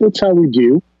 That's how we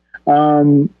do.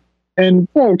 And,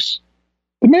 folks,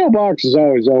 the mailbox is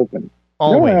always open.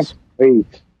 Always. You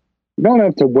don't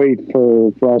have to wait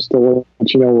for us to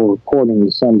let you know we're recording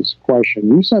to send us a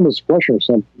question. You send us a question or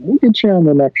something, we'll get you on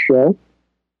the next show.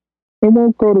 It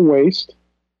won't go to waste.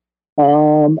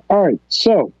 All right,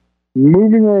 so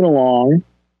moving right along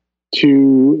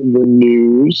to the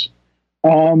news.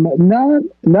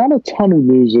 Not a ton of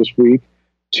news this week.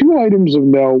 2 items of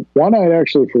note. One I'd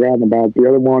actually forgotten about. The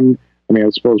other one, I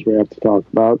suppose we have to talk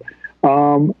about.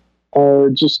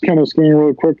 Just kind of scanning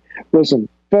really quick. Listen,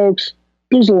 folks,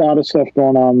 there's a lot of stuff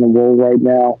going on in the world right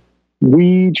now.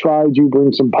 We try to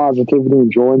bring some positivity and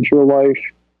joy into your life.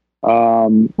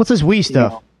 What's this we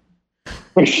stuff?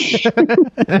 I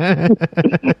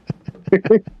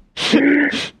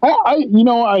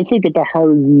think at the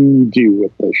heart we do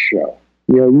with this show.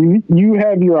 You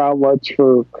have your outlets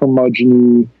for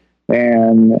curmudgeon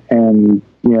and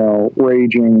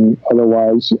raging.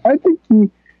 Otherwise, I think you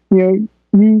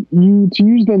to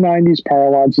use the 90s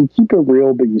parlance, you keep it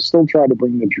real, but you still try to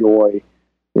bring the joy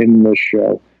in this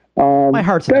show. My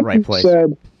heart's in the right place.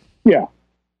 That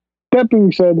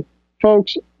being said,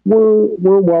 folks, we're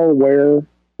well aware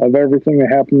of everything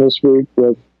that happened this week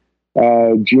with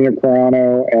Gina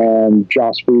Carano and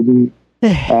Joss Whedon.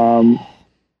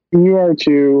 You are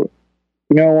too.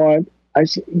 You know what? I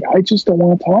just don't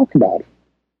want to talk about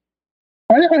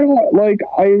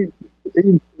it.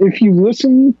 If you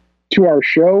listen to our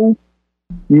show,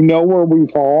 you know where we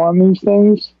fall on these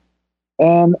things,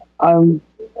 and you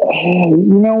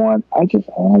know what? I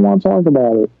don't want to talk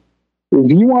about it. If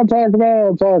you want to talk about it,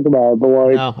 I'll talk about it.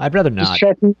 But no, I'd rather not.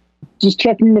 Just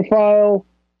checking the file.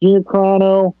 Gina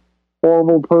Carano,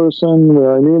 horrible person. We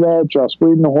already knew that. Joss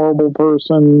Whedon, a horrible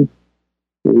person.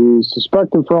 He's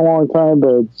suspected for a long time,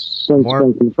 but it's since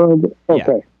been confirmed.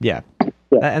 Okay. Yeah.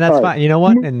 And that's fine. You know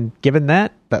what? And given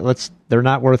that they're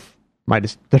not worth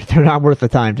they're not worth the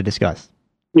time to discuss.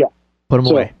 Yeah. Put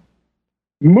them away.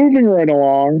 Moving right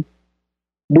along,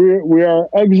 we are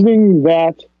exiting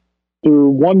that through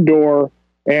one door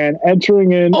and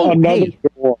entering in another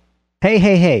door.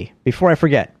 Hey. Before I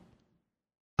forget,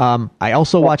 I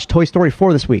also watched Toy Story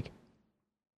 4 this week.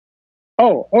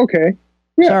 Oh, okay.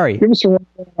 Yeah, sorry. Give us a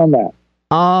rundown on that.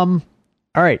 All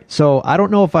right. So I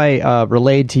don't know if I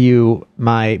relayed to you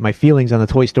my feelings on the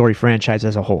Toy Story franchise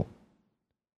as a whole.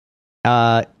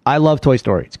 I love Toy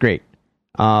Story. It's great.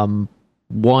 1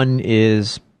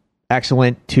 is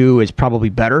excellent. 2 is probably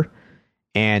better.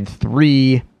 And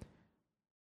 3,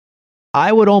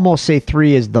 I would almost say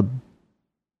 3 is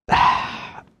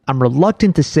I'm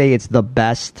reluctant to say it's the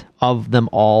best of them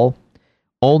all,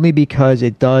 only because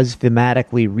it does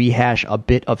thematically rehash a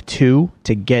bit of 2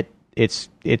 to get it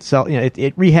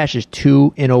rehashes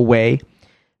 2 in a way,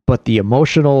 but the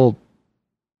emotional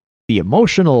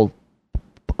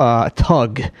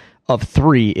tug of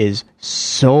 3 is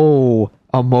so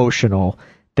emotional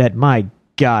that, my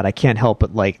God, I can't help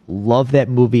but love that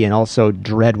movie and also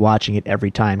dread watching it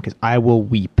every time, because I will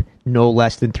weep no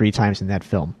less than 3 times in that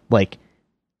film, like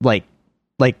a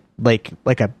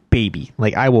baby.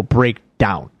 I will break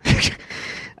down.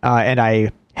 And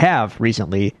I have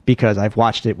recently, because I've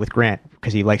watched it with Grant,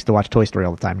 because he likes to watch Toy Story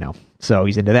all the time now, so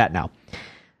he's into that now.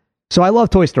 So I love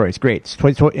Toy Story. It's great.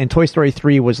 And Toy Story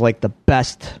 3 was the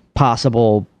best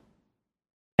possible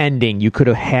ending you could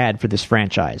have had for this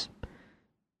franchise.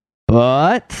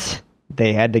 But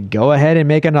they had to go ahead and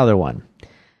make another one.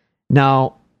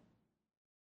 Now,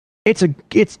 it's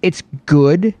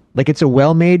good. It's a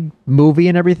well-made movie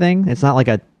and everything. It's not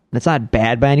it's not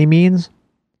bad by any means,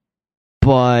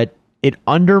 but it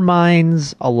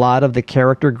undermines a lot of the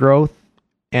character growth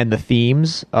and the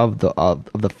themes of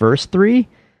the first 3,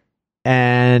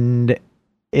 and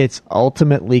it's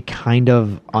ultimately kind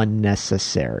of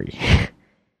unnecessary.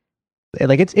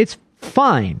 It's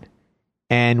fine,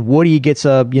 and Woody gets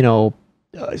a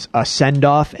send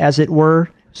off, as it were.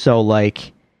 So I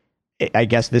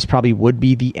guess this probably would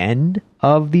be the end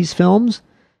of these films,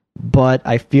 but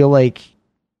I feel like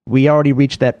we already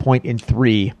reached that point in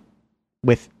 3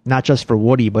 with not just for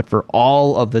Woody, but for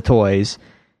all of the toys.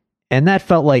 And that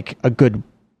felt like a good,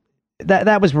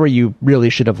 that was where you really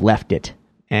should have left it.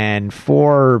 And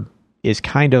 4 is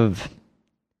kind of,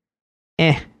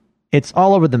 it's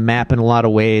all over the map in a lot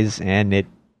of ways, and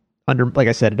like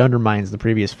I said, it undermines the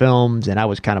previous films, and I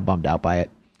was kind of bummed out by it.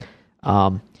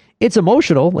 It's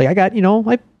emotional. Like I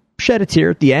shed a tear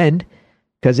at the end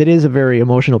because it is a very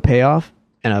emotional payoff,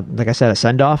 and like I said, a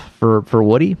send off for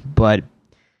Woody. But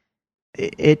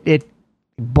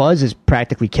Buzz is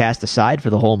practically cast aside for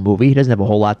the whole movie. He doesn't have a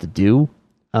whole lot to do.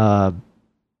 And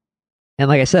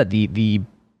like I said, it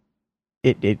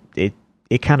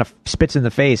kind of spits in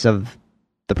the face of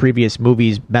the previous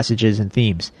movie's messages and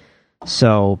themes.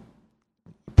 So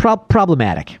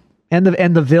problematic. And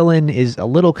the villain is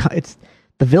the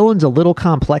villain's a little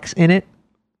complex in it.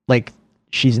 Like,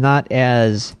 she's not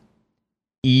as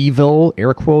evil,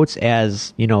 air quotes,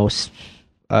 as,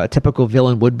 a typical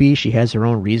villain would be. She has her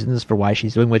own reasons for why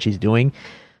she's doing what she's doing.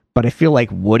 But I feel like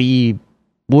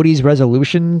Woody's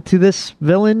resolution to this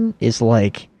villain is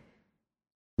like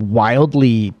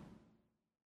wildly,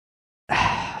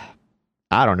 I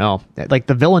don't know. Like,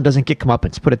 the villain doesn't get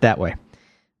comeuppance, put it that way.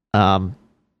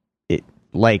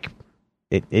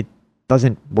 It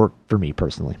doesn't work for me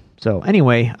personally. So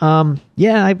anyway,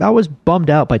 I was bummed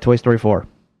out by Toy Story 4.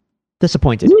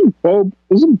 Disappointed. Isn't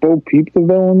Bo Peep the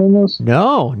villain in this?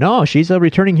 No, she's a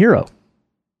returning hero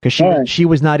because she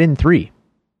was not in 3.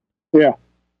 Yeah.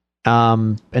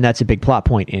 And that's a big plot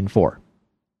point in 4.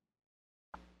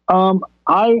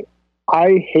 I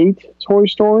hate Toy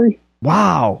Story.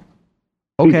 Wow.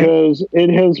 Okay. Because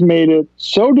it has made it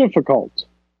so difficult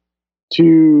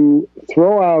to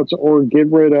throw out or get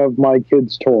rid of my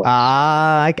kids' toys.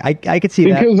 I could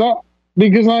see that.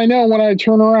 Because I know when I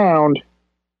turn around,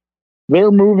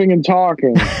 they're moving and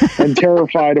talking and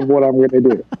terrified of what I'm going to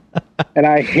do. And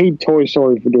I hate Toy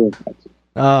Story for doing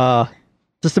that.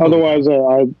 Otherwise,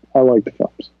 I like the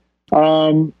films.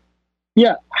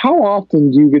 Yeah, how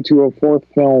often do you get to a 4th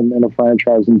film in a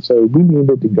franchise and say, we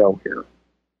needed to go here?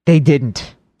 They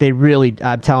didn't. They really,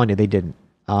 I'm telling you, they didn't.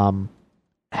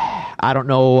 I don't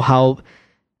know how...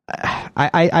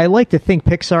 I like to think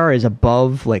Pixar is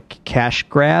above, like, cash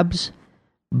grabs,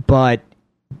 but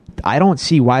I don't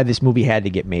see why this movie had to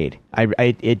get made. I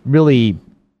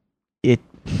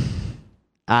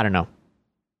don't know.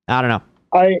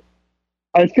 I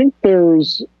think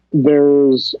there's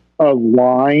a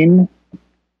line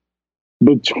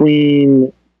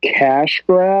between cash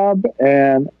grab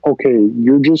and, okay,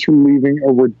 you're just leaving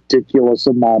a ridiculous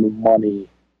amount of money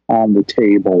on the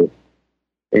table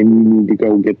and you need to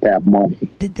go get that money.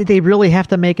 Did they really have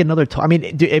to make another I mean,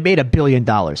 it made $1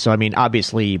 billion, so I mean,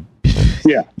 obviously,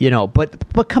 yeah,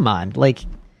 but come on, like,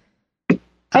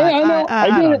 I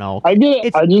don't know. I get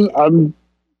it.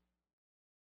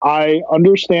 I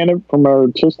understand it from an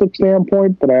artistic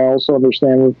standpoint, but I also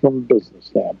understand it from a business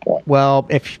standpoint. Well,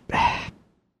 if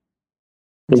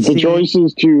the choice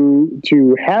is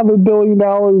to have $1 billion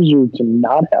or to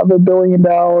not have $1 billion,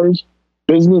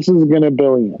 business is going to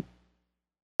billion.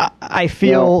 I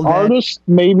feel that artists,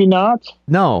 maybe not.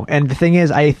 No, and the thing is,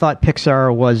 I thought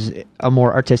Pixar was a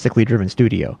more artistically driven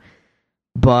studio,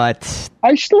 but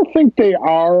I still think they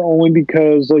are, only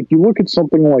because, like, you look at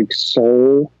something like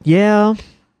Soul. Yeah.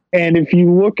 And if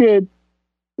you look at,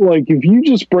 like, if you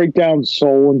just break down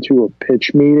Soul into a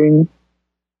pitch meeting,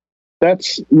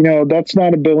 that's not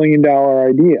 $1 billion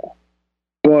idea,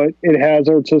 but it has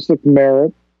artistic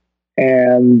merit,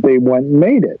 and they went and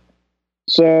made it.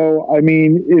 So, I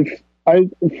mean,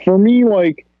 for me,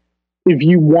 like, if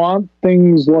you want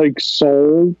things like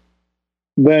Soul,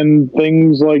 then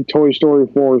things like Toy Story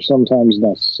 4 are sometimes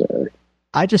necessary.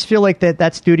 I just feel like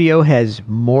that studio has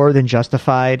more than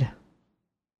justified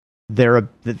they're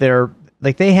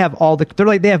like, they have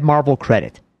they have Marvel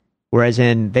credit, whereas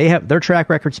their track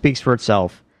record speaks for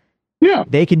itself. Yeah,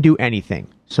 they can do anything.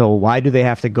 So why do they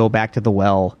have to go back to the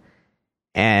well?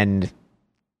 And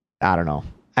I don't know.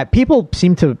 People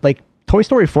seem to like Toy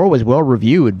Story 4 was well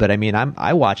reviewed, but I mean,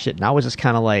 I watched it and I was just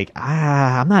kind of like,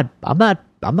 I'm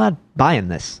not buying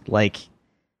this. Like,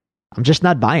 I'm just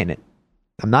not buying it.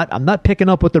 I'm not picking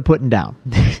up what they're putting down.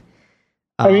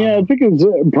 I mean, I think it's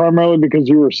primarily because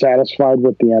you were satisfied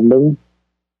with the ending,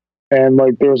 and,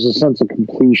 like, there was a sense of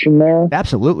completion there.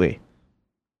 Absolutely.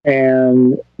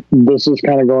 And this is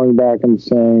kind of going back and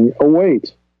saying, oh,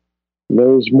 wait,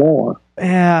 there's more.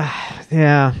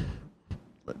 Yeah.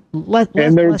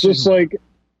 And there's just like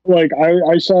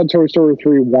I saw Toy Story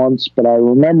 3 once, but I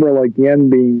remember, like, the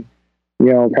end being,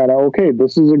 kind of, okay,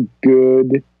 this is a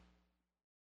good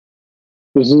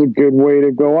way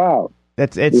to go out.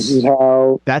 That's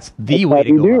the way to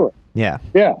do it. Yeah.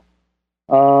 Yeah.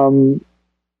 So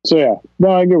yeah,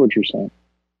 no, I get what you're saying.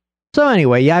 So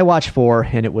anyway, I watched 4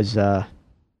 and it was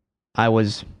I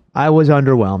was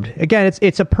underwhelmed. Again,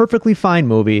 it's a perfectly fine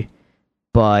movie,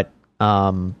 but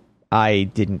I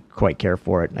didn't quite care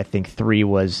for it. I think 3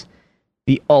 was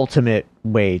the ultimate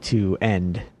way to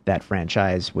end that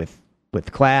franchise with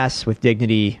class, with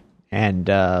dignity, and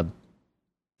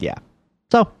yeah.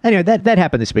 So anyway, that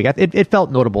happened this week. It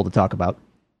felt notable to talk about.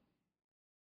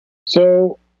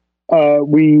 So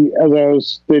we, as I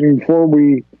was stating before,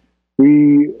 we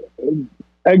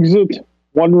exit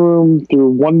one room through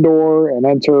one door and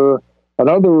enter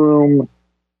another room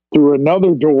through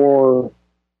another door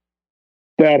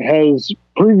that has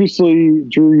previously,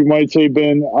 Drew, you might say,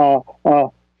 been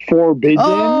forbidden.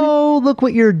 Oh, look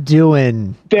what you're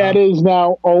doing! That is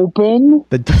now open.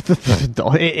 Dude,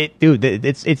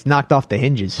 it's knocked off the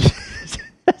hinges.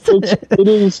 It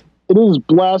is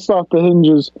blast off the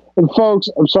hinges. And folks,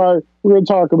 I'm sorry, we're going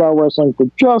to talk about wrestling for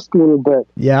just a little bit.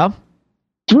 Yeah,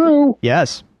 Drew.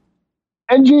 Yes.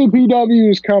 NJPW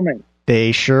is coming.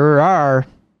 They sure are.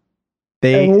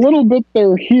 And a little bit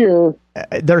they're here.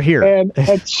 They're here. And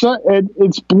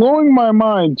it's blowing my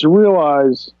mind to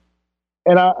realize,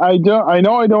 and I know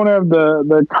I don't have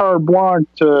the carte blanche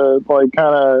to like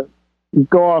kind of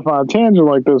go off on a tangent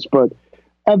like this, but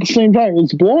at the same time,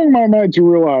 it's blowing my mind to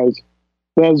realize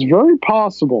that it's very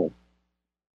possible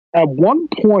at one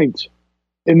point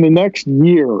in the next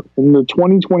year, in the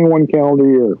 2021 calendar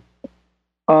year,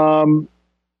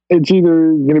 it's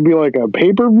either going to be like a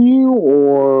pay-per-view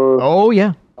or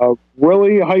a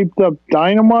really hyped up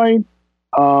Dynamite.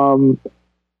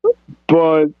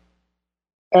 But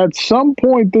at some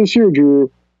point this year,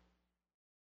 Drew,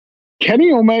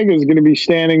 Kenny Omega is going to be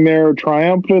standing there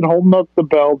triumphant, holding up the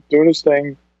belt, doing his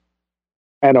thing,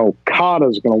 and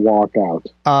Okada's going to walk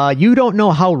out. You don't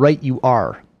know how right you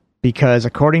are, because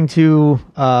according to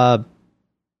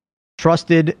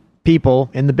trusted people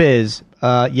in the biz,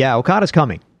 Okada's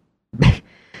coming.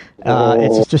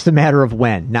 It's just a matter of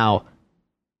when. Now,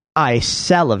 I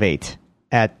salivate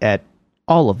at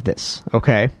all of this,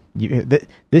 okay?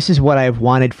 This is what I've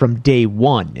wanted from day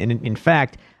one. And in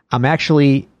fact, I'm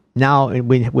actually now,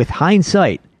 with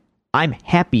hindsight, I'm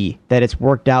happy that it's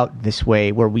worked out this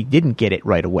way where we didn't get it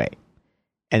right away.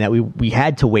 And that we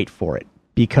had to wait for it,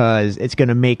 because it's going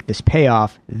to make this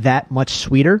payoff that much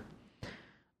sweeter.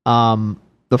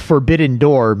 The forbidden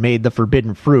door made the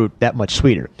forbidden fruit that much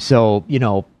sweeter. So,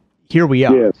 here we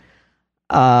are. Yes.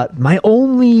 My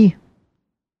only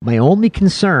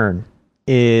concern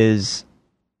is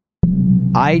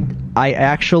I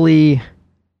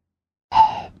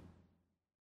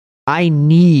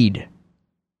need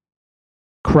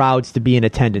crowds to be in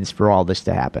attendance for all this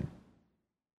to happen.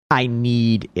 I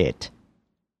need it.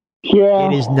 Yeah.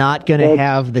 It is not going to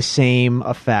have the same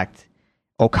effect.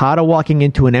 Okada walking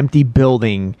into an empty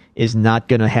building is not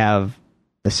going to have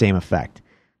the same effect.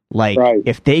 Like,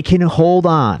 if they can hold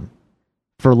on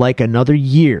for like another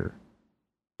year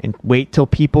and wait till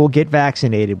people get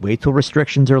vaccinated, wait till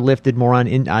restrictions are lifted more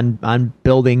on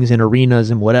buildings and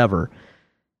arenas and whatever,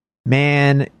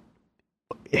 man,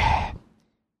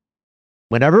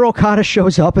 whenever Okada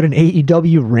shows up at an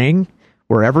AEW ring,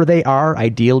 wherever they are,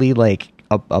 ideally like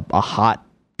a hot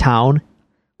town,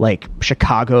 like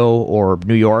Chicago or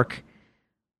New York,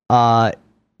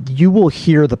 you will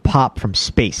hear the pop from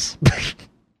space.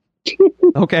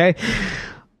 Okay?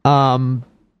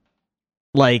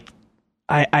 Like,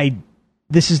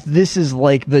 this is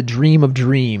like the dream of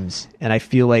dreams, and I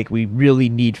feel like we really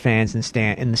need fans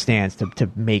in the stands to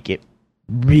make it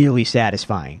really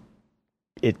satisfying.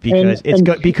 Because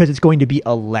it's going to be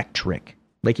electric.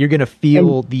 Like, you're going to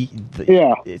feel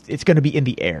it's going to be in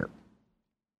the air.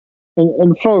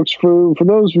 And folks, for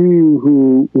those of you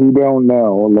who don't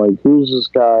know, like, who's this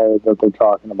guy that they're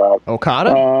talking about?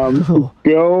 Okada?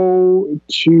 Go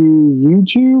to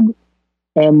YouTube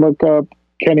and look up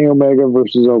Kenny Omega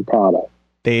versus Okada.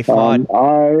 They fought.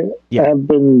 I have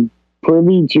been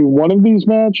privy to one of these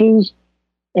matches,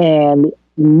 and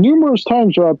numerous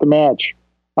times throughout the match,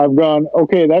 I've gone,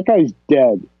 okay, that guy's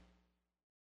dead.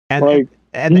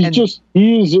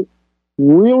 He is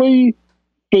really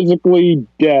physically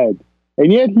dead,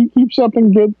 and yet he keeps up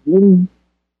and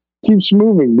keeps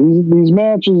moving. These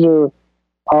matches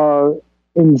are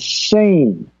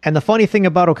insane. And the funny thing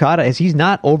about Okada is he's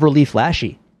not overly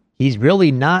flashy. He's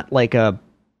really not like a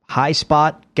high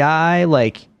spot guy.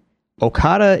 Like,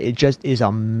 Okada, it just is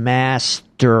a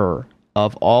master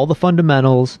of all the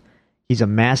fundamentals. He's a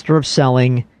master of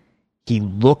selling. He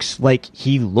looks like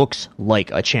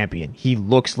a champion. He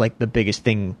looks like the biggest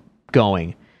thing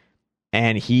going.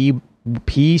 And he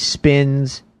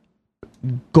spins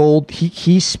gold.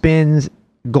 He spins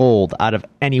gold out of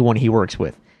anyone he works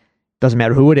with. Doesn't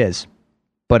matter who it is.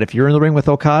 But if you're in the ring with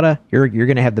Okada, you're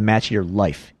going to have the match of your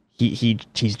life.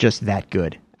 He's just that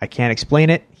good. I can't explain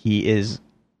it. He is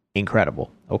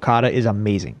incredible. Okada is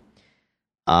amazing.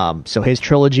 So his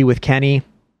trilogy with Kenny,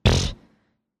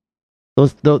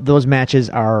 those matches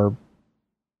they're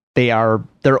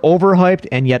overhyped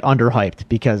and yet underhyped,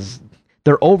 because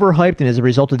they're overhyped, and as a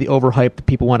result of the overhype,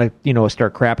 people want to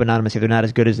start crapping on them and say they're not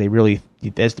as good as they really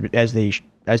as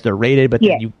they're rated.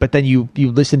 But then you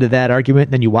listen to that argument,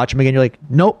 and then you watch them again, you're like,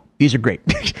 nope, these are great.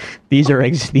 these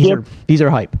are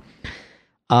hype.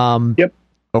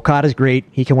 Okada's great.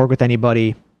 He can work with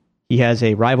anybody. He has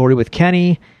a rivalry with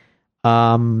Kenny. But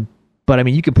I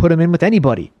mean, you can put him in with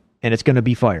anybody and it's going to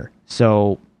be fire.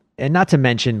 So, and not to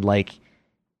mention, like,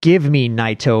 give me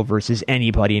Naito versus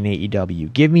anybody in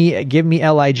AEW. Give me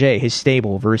LIJ, his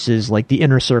stable, versus like the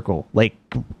Inner Circle. Like,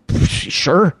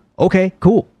 sure. Okay,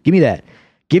 cool. Give me that.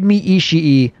 Give me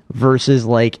Ishii versus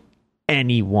like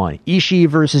anyone. Ishii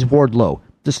versus Wardlow.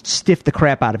 Just stiff the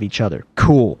crap out of each other.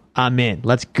 Cool. I'm in.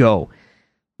 Let's go.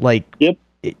 Like,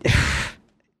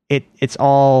 it's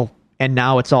all, and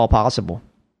now it's all possible.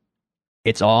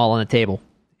 It's all on the table,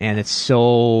 and it's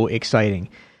so exciting.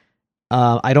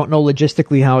 I don't know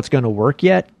logistically how it's going to work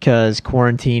yet, because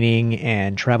quarantining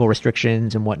and travel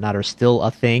restrictions and whatnot are still a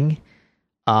thing.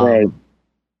 Right.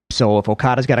 So if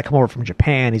Okada's got to come over from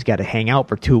Japan, he's got to hang out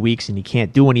for 2 weeks, and he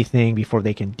can't do anything before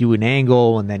they can do an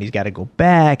angle, and then he's got to go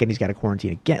back, and he's got to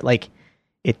quarantine again. Like,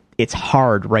 it's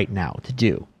hard right now to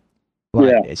do.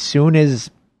 But as soon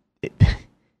as,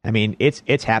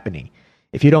 it's happening.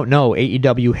 If you don't know,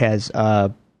 AEW has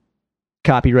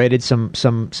copyrighted some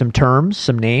terms,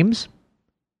 some names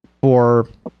for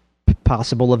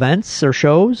possible events or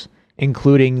shows,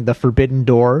 including the Forbidden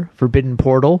Door, Forbidden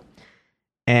Portal,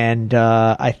 and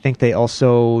I think they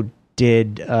also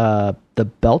did the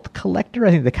Belt Collector.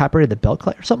 I think they copyrighted the Belt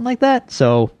Collector, something like that.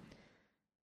 So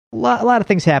a lot of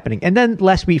things happening. And then,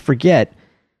 lest we forget,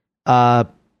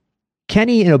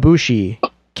 Kenny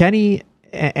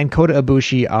and Kota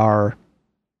Ibushi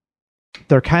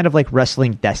they're kind of like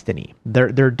wrestling destiny.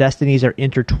 Their destinies are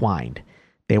intertwined.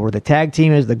 They were the tag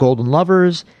team as the Golden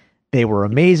Lovers. They were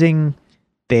amazing.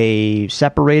 They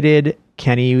separated.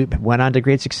 Kenny went on to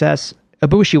great success.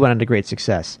 Ibushi went on to great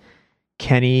success.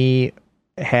 Kenny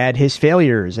had his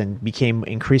failures and became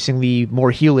increasingly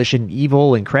more heelish and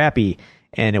evil and crappy.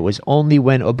 And it was only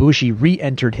when Ibushi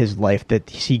re-entered his life that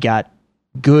he got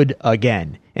good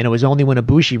again. And it was only when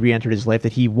Ibushi re-entered his life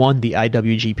that he won the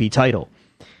IWGP title.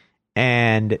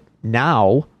 And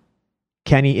now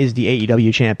Kenny is the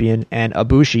AEW champion and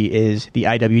Ibushi is the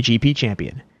IWGP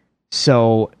champion.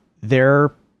 So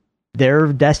their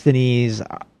destinies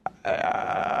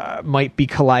might be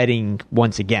colliding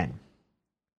once again.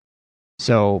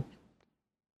 So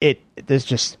there's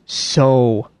just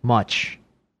so much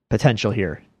potential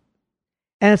here.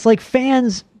 And it's like,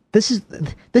 fans, this is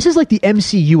like the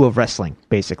MCU of wrestling,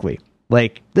 basically.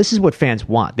 Like, this is what fans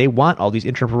want. They want all these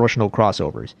interpromotional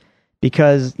crossovers.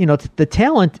 Because, the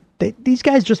talent, these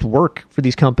guys just work for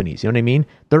these companies. You know what I mean?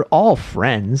 They're all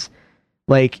friends.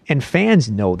 Like, and fans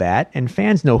know that. And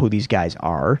fans know who these guys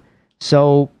are.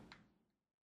 So,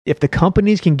 if the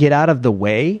companies can get out of the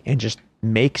way and just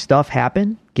make stuff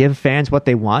happen, give fans what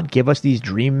they want, give us these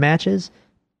dream matches,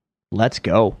 let's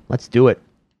go. Let's do it.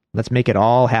 Let's make it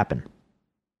all happen.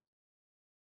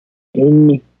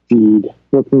 Indeed.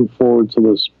 Looking forward to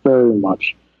this very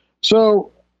much.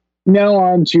 So, now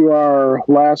on to our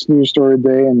last news story of the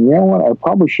day, and you know what? I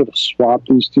probably should have swapped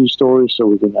these two stories so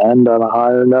we can end on a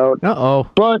higher note. Uh-oh.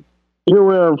 But here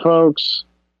we are, folks.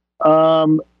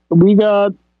 We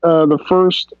got the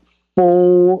first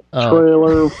full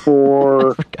trailer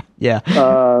for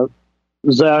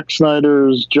Zack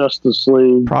Snyder's Justice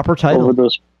League. Proper title. Over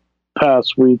this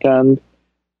past weekend.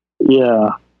 Yeah.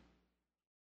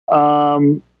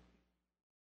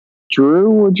 Drew,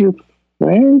 what'd you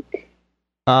think?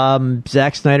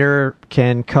 Zack Snyder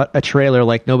can cut a trailer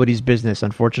like nobody's business.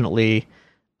 Unfortunately,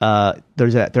 there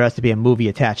has to be a movie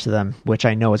attached to them, which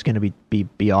I know is going to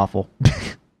be awful.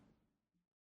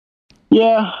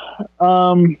 Yeah.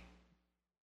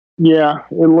 Yeah,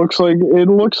 it looks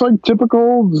like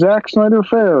typical Zack Snyder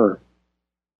fare.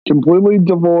 Completely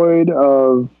devoid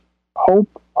of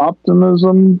hope,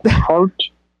 optimism, heart,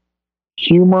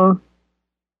 humor.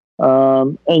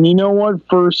 And you know what?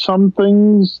 For some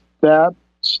things, that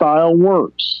style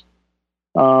works.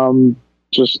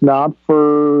 Just not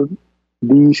for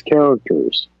these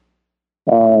characters.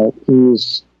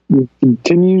 He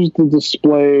continues to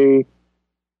display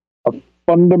a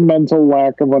fundamental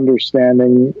lack of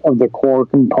understanding of the core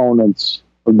components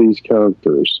of these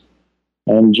characters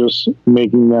and just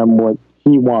making them what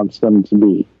he wants them to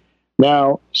be.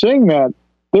 Now, saying that,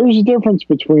 there's a difference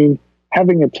between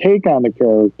having a take on a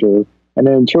character and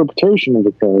an interpretation of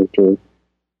the character.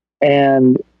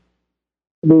 And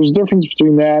there's a difference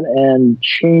between that and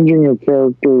changing a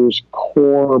character's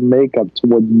core makeup to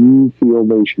what you feel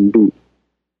they should be.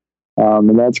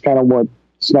 And that's kind of what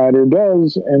Snyder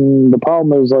does. And the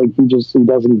problem is, like, he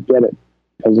doesn't get it,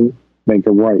 doesn't make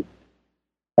it right.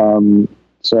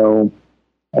 So,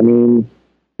 I mean,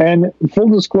 and full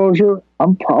disclosure,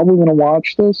 I'm probably going to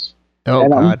watch this. Oh,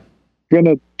 and God. I'm going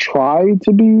to try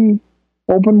to be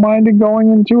open-minded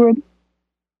going into it.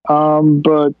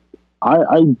 But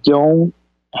I don't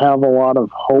have a lot of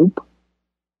hope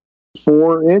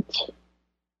for it.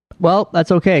 Well,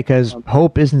 that's okay, because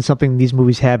hope isn't something these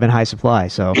movies have in high supply,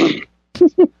 so...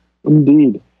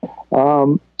 Indeed.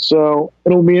 So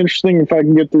it'll be interesting if I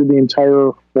can get through the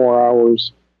entire 4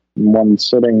 hours in one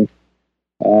sitting.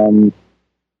 Yeah,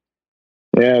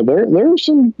 there are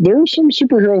some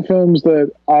superhero films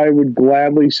that I would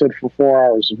gladly sit for 4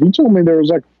 hours. If you told me there was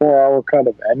like a 4-hour cut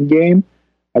of Endgame,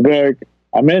 I'd be like,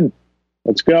 I'm in.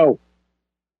 Let's go.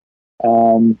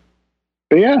 But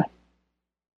yeah.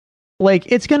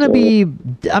 Like, it's going to be...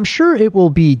 I'm sure it will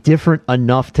be different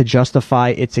enough to justify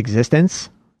its existence,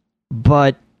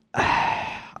 but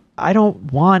I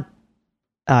don't want...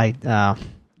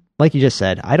 like you just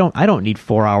said, I don't need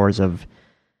 4 hours of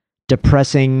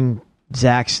depressing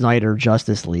Zack Snyder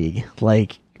Justice League.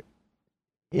 Like,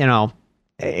 you know,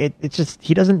 it's just...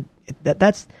 He doesn't...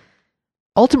 That's...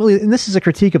 Ultimately, and this is a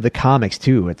critique of the comics,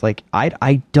 too. It's like,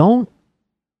 I don't...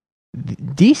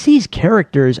 DC's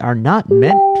characters are not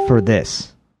meant for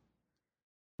this.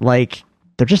 Like,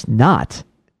 they're just not.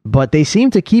 But they seem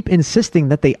to keep insisting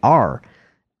that they are.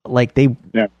 Like,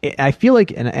 I feel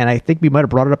like, and I think we might have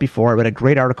brought it up before, I read a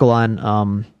great article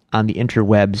on the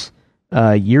interwebs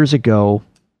years ago,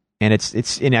 and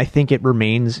and I think it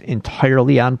remains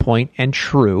entirely on point and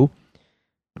true.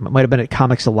 It might have been at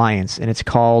Comics Alliance, and it's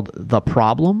called The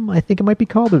Problem, I think it might be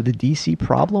called, or The DC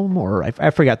Problem, or I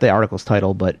forgot the article's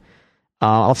title, but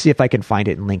I'll see if I can find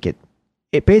it and link it.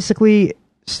 It basically,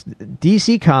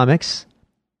 DC Comics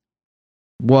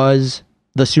was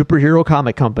the superhero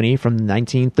comic company from the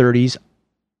 1930s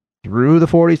through the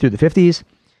 40s, through the 50s,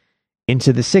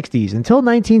 into the 60s, until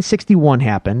 1961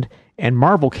 happened, and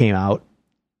Marvel came out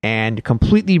and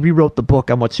completely rewrote the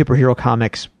book on what superhero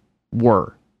comics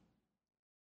were,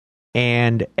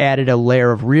 and added a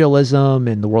layer of realism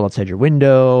in The World Outside Your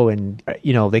Window, and,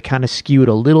 you know, they kind of skewed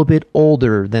a little bit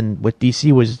older than what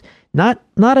DC was. Not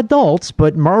adults,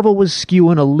 but Marvel was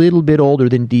skewing a little bit older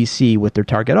than DC with their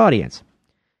target audience.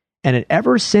 And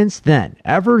ever since then,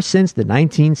 ever since the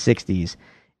 1960s,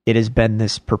 it has been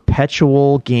this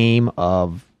perpetual game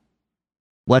of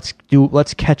let's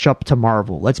catch up to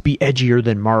Marvel. Let's be edgier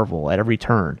than Marvel at every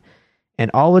turn.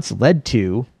 And all it's led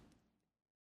to,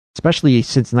 especially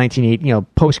since 1980, you know,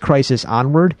 post-crisis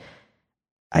onward,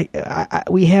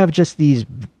 we have just these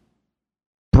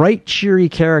bright, cheery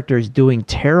characters doing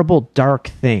terrible, dark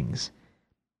things,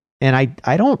 and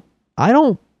I don't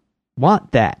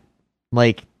want that.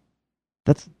 Like,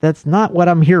 that's not what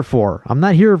I'm here for. I'm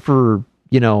not here for,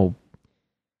 you know,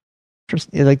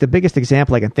 just like the biggest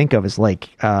example I can think of is like,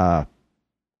 is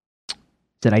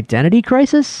it Identity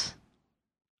Crisis,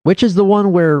 which is the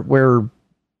one where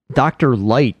Dr.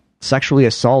 Light sexually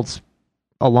assaults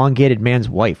elongated man's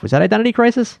wife. Was that Identity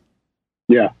Crisis?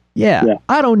 Yeah.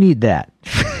 I don't need that.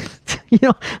 You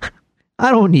know,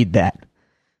 I don't need that.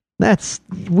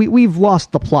 We've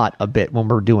lost the plot a bit when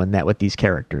we're doing that with these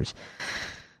characters.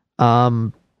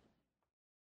 That's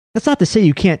not to say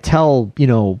you can't tell, you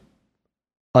know,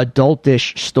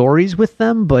 adultish stories with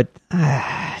them, but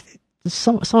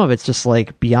some of it's just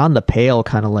like beyond the pale,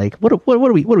 kind of like what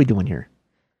are we doing here?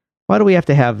 Why do we have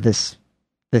to have this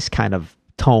kind of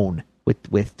tone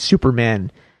with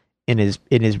Superman in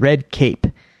his red cape,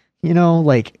 you know,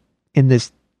 like in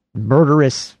this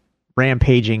murderous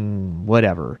rampaging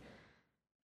whatever?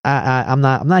 I'm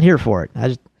not here for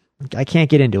it. I can't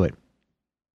get into it.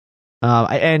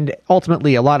 And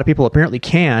ultimately, a lot of people apparently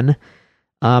can.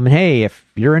 And hey, if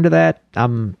you're into that,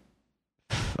 I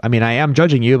am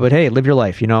judging you, but hey, live your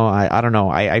life. You know, I don't know.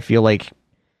 I feel like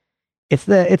it's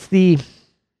the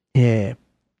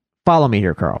follow me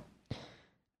here, Carl.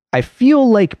 I feel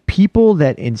like people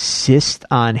that insist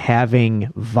on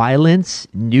having violence,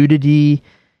 nudity,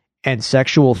 and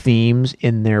sexual themes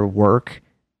in their work,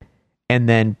 and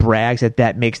then brags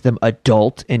that makes them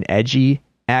adult and edgy,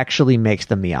 actually makes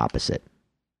them the opposite.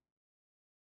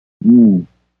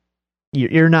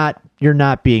 You're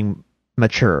not being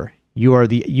mature. You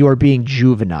are being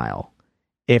juvenile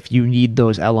if you need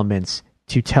those elements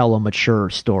to tell a mature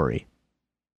story.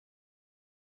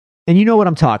 And you know what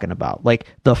I'm talking about. Like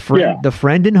the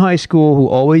friend in high school who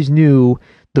always knew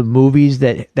the movies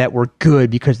that were good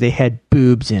because they had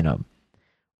boobs in them.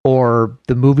 Or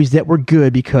the movies that were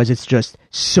good because it's just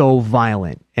so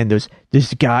violent. And there's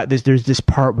this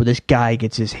part where this guy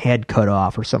gets his head cut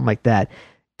off or something like that.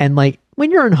 And like when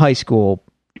you're in high school,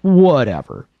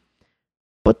 whatever.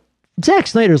 But Zack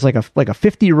Snyder's like a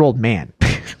 50-year-old man.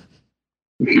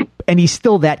 And he's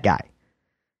still that guy.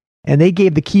 And they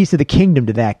gave the keys to the kingdom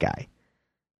to that guy.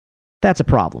 That's a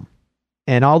problem.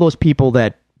 And all those people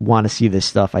that want to see this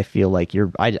stuff, I feel like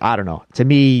I don't know. To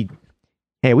me,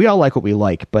 hey, we all like what we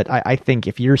like, but I think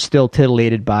if you're still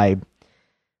titillated by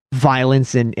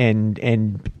violence and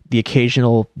the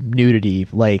occasional nudity,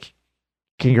 like,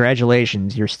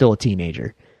 congratulations, you're still a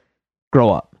teenager.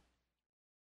 Grow up.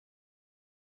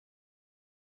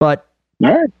 But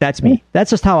that's me. That's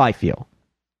just how I feel.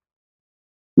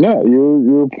 Yeah,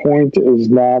 your point is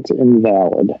not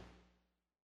invalid.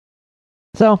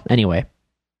 So, anyway.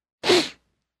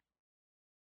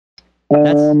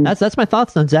 That's my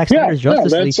thoughts on Zack Snyder's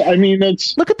Justice League.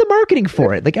 Look at the marketing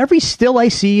for it. Like every still I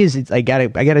see I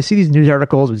gotta see these news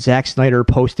articles with Zack Snyder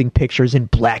posting pictures in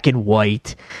black and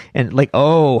white, and like,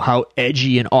 oh, how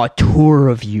edgy and auteur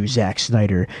of you, Zack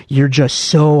Snyder. You're just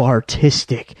so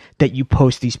artistic that you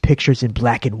post these pictures in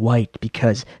black and white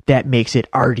because that makes it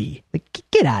arty. Like,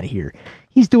 get out of here.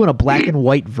 He's doing a black and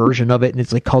white version of it, and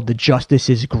it's like called the Justice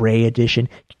is Gray edition.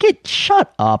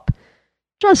 Shut up.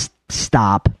 Just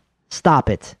stop. Stop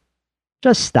it.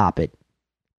 Just stop it.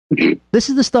 This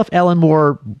is the stuff Alan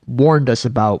Moore warned us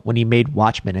about when he made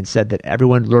Watchmen and said that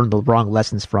everyone learned the wrong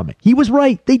lessons from it. He was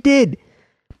right. They did.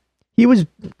 Everyone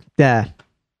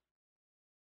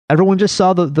just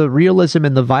saw the realism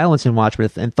and the violence in Watchmen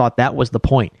and thought that was the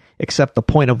point. Except the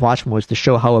point of Watchmen was to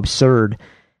show how absurd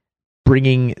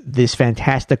bringing these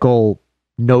fantastical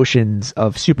notions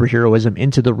of superheroism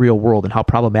into the real world and how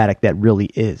problematic that really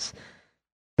is.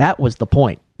 That was the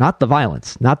point. Not the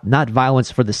violence, not violence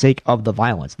for the sake of the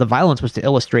violence. The violence was to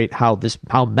illustrate how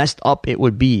messed up it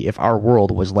would be if our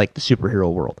world was like the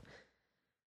superhero world.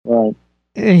 Right.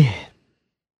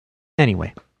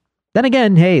 Anyway, then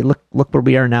again, hey, look where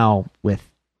we are now with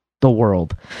the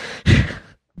world.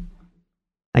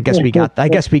 I guess we got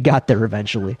there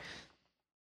eventually.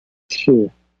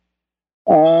 Sure.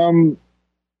 So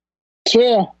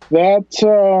yeah,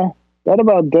 that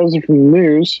about does it from the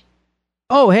news.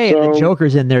 Oh, hey, the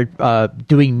Joker's in there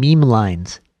doing meme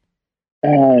lines.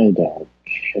 I don't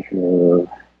care.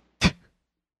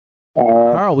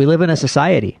 Carl, we live in a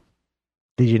society.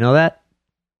 Did you know that?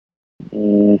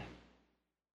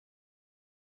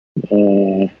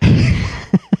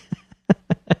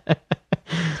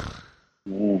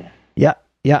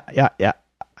 Yeah.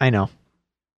 I know.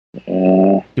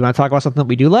 You want to talk about something that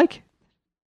we do like?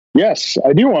 Yes,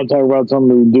 I do want to talk about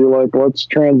something we do like. Let's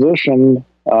transition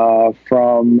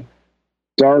from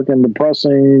dark and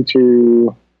depressing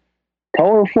to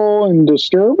colorful and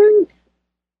disturbing.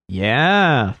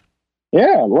 Yeah.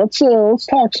 Let's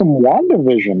talk some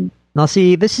WandaVision. Now,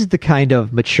 see, this is the kind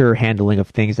of mature handling of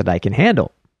things that I can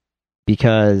handle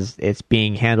because it's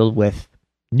being handled with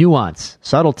nuance,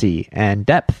 subtlety, and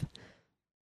depth.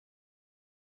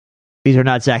 These are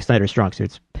not Zack Snyder strong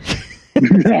suits.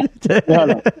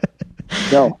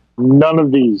 No, none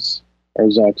of these are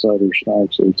Zack Snyder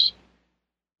strong suits.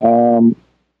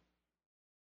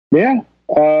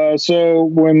 So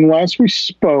when last we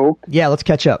spoke, let's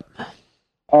catch up.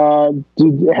 Had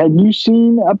you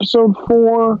seen episode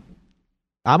 4?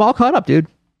 I'm all caught up, dude.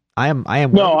 I am.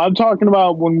 No, I'm talking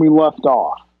about when we left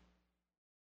off.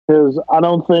 Because I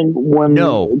don't think when...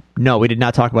 No, we did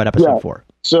not talk about episode 4.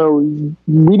 So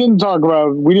we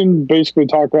didn't basically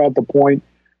talk about the point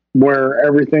where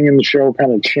everything in the show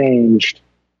kind of changed.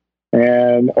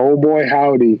 And oh boy,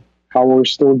 howdy, how we're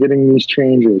still getting these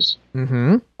changes.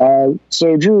 Mm-hmm.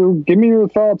 So Drew, give me your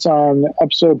thoughts on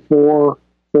episode 4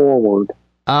 forward.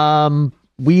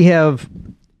 We have...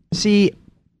 See...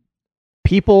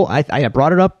 People, I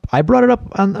brought it up. I brought it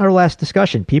up on our last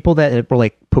discussion. People that were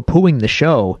like poo-pooing the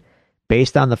show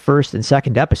based on the first and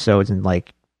second episodes, and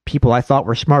like people I thought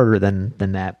were smarter than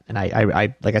that. And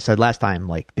I like I said last time,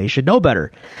 like they should know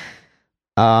better.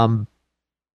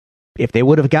 If they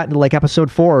would have gotten to like episode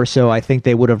 4 or so, I think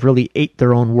they would have really ate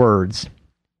their own words,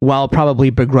 while probably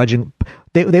begrudging.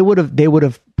 They would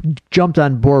have jumped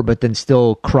on board, but then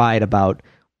still cried about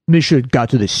they should have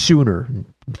got to this sooner.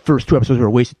 The first 2 episodes were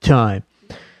a waste of time.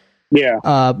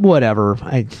 Yeah. Whatever.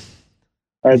 I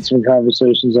had some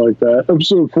conversations like that.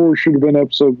 Episode 4 should have been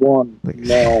episode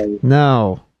 1.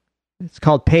 No. It's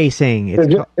called pacing.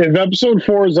 If episode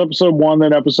 4 is episode 1,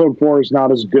 then episode 4 is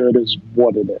not as good as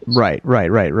what it is. Right. You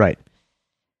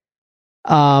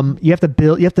have to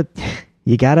build.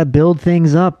 You gotta build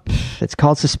things up. It's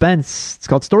called suspense. It's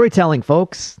called storytelling,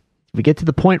 folks. If we get to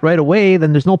the point right away,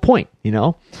 then there's no point,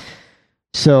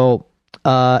 So,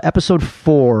 episode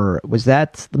 4 was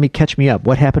that? Let me catch me up.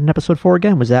 What happened in episode 4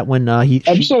 again? Was that when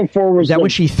episode 4 was when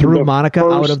she threw Monica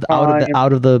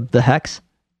out of the hex?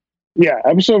 Yeah,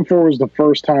 episode 4 was the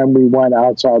first time we went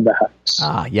outside the hex.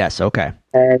 Ah, yes, okay.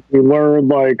 And we learned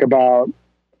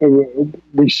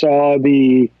we saw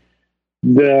the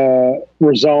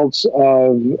results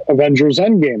of Avengers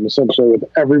Endgame, essentially, with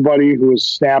everybody who was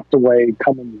snapped away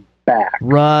coming back.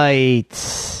 Right.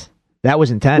 That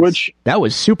was intense. That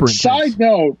was super intense.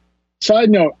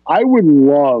 Side note, I would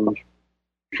love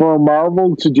for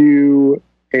Marvel to do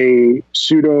a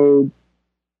pseudo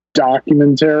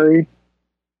documentary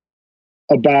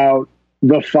about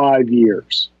the 5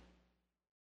 years.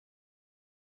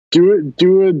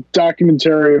 Do a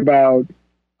documentary about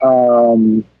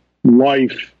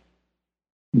life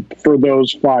for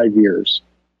those 5 years.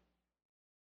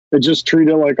 They just treat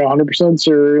it like 100%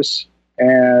 serious,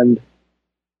 and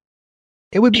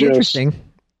it would be interesting.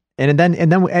 And then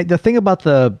the thing about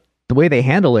the way they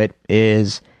handle it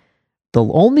is the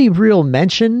only real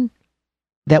mention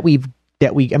that we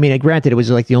I mean, granted, it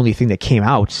was like the only thing that came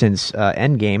out since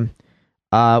Endgame,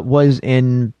 was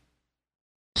in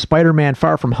Spider-Man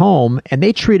Far From Home, and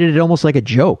they treated it almost like a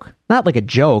joke. Not like a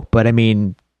joke, but I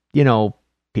mean,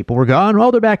 people were gone.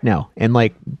 Well, they're back now, and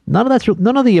like none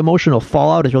of the emotional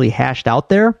fallout is really hashed out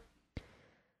there.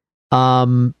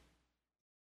 In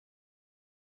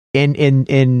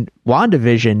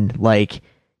WandaVision, like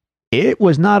it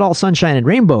was not all sunshine and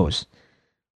rainbows.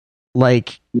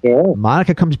 Like,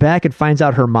 Monica comes back and finds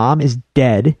out her mom is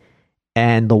dead,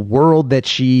 and the world that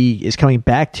she is coming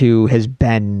back to has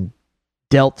been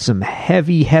dealt some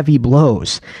heavy, heavy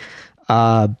blows.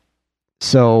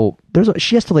 So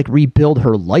she has to like rebuild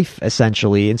her life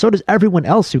essentially, and so does everyone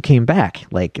else who came back.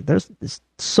 Like, there's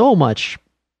so much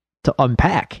to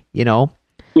unpack, Yeah.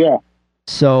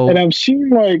 So, and I've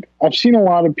seen a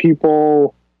lot of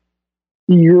people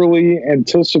eagerly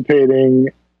anticipating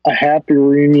a happy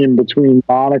reunion between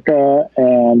Monica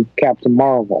and Captain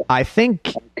Marvel. I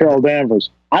think Carol Danvers.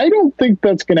 I don't think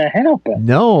that's going to happen.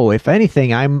 No, if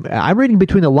anything, I'm reading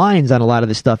between the lines on a lot of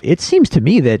this stuff. It seems to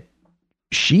me that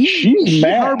she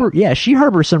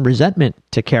harbors some resentment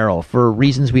to Carol for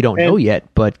reasons we don't know yet,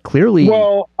 but clearly.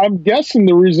 Well, I'm guessing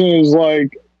the reason is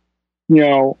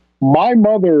my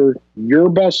mother, your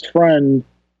best friend,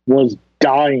 was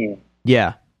dying.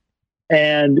 Yeah,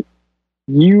 and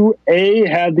you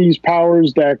had these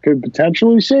powers that could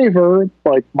potentially save her,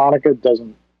 like Monica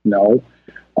doesn't know.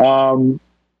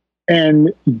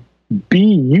 And B,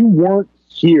 you weren't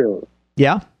here.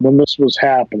 Yeah. When this was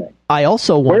happening. I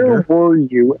also wonder, where were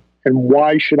you and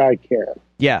why should I care?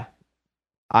 Yeah.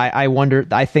 I wonder,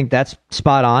 I think that's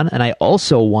spot on. And I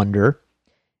also wonder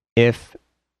if,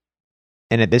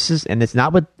 it's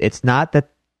not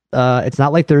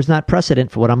like there's not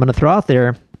precedent for what I'm going to throw out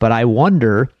there, but I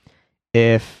wonder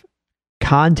if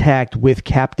contact with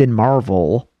Captain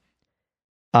Marvel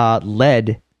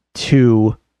led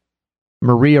to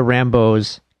Maria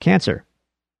Rambeau's cancer.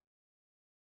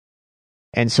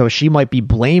 And so she might be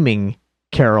blaming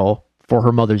Carol for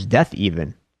her mother's death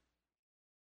even.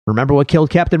 Remember what killed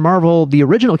Captain Marvel, the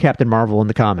original Captain Marvel in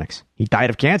the comics? He died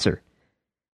of cancer.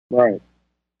 Right.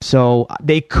 So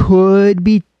they could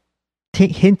be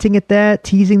hinting at that,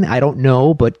 teasing. I don't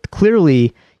know, but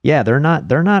clearly, yeah, they're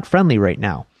not friendly right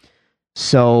now.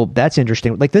 So that's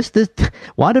interesting. Like this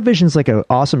WandaVision's like an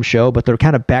awesome show, but they're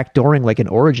kind of backdooring like an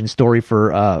origin story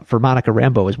for Monica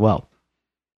Rambeau as well.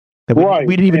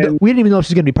 We didn't even know if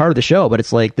she's going to be part of the show, but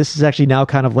it's like this is actually now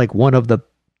kind of like one of the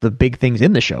big things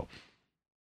in the show.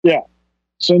 Yeah.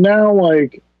 So now,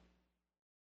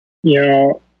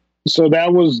 so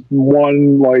that was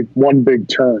one big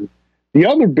turn. The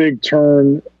other big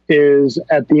turn is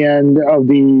at the end of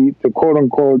the quote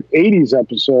unquote 80s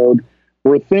episode,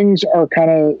 where things are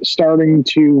kind of starting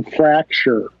to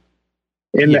fracture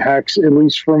in the Hex, at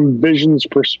least from Vision's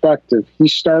perspective.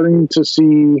 He's starting to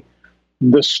see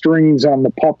the strings on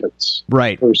the puppets,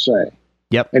 right, per se.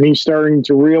 Yep. And he's starting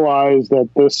to realize that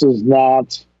this is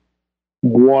not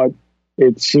what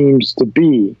it seems to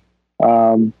be.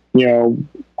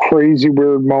 Crazy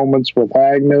weird moments with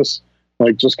Agnes,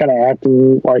 like just kind of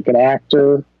acting like an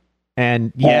actor.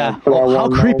 And how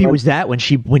creepy was that when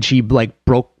she like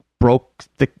broke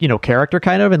the character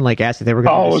kind of and like asked if they were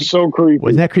going to it was so creepy.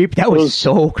 Wasn't that creepy? That was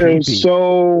so creepy. It was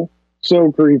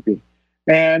so creepy.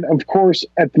 And of course,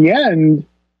 at the end,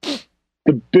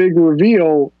 the big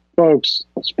reveal, folks,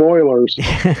 spoilers,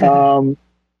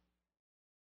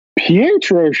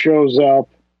 Pietro shows up,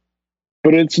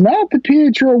 but it's not the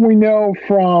Pietro we know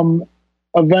from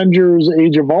Avengers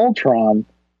Age of Ultron.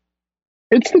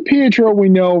 It's the Pietro we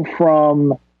know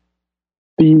from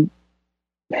the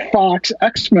Fox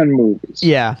X-Men movies.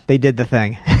 Yeah, they did the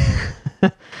thing.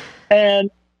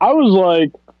 And I was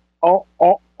like, oh,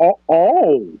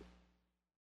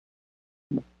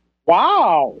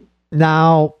 wow.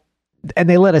 Now, and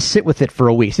they let us sit with it for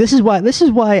a week. This is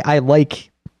why I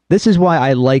like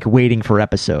waiting for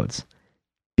episodes,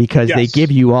 because they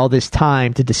give you all this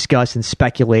time to discuss and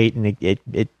speculate, and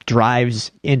it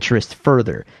drives interest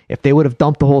further. If they would have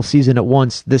dumped the whole season at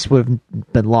once, this would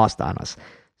have been lost on us.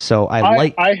 So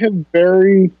I have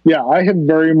very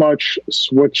much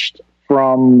switched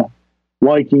from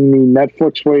liking the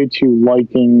Netflix way to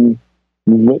liking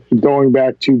going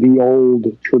back to the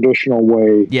old traditional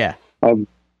way of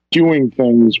doing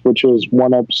things, which is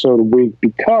one episode a week,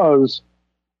 because,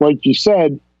 like you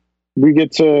said, we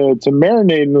get to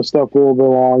marinate in the stuff a little bit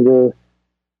longer.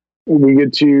 We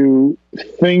get to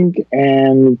think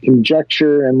and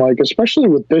conjecture, and like, especially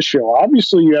with this show,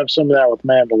 obviously you have some of that with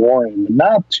Mandalorian, but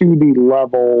not to the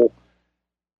level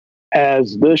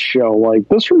as this show. Like,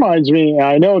 this reminds me, and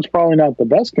I know it's probably not the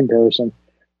best comparison,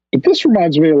 but this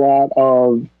reminds me a lot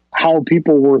of how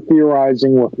people were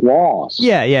theorizing with Lost.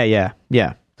 Yeah,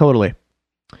 totally.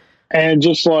 And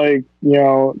just like,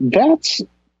 that's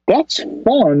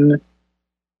fun.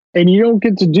 And you don't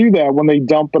get to do that when they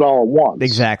dump it all at once.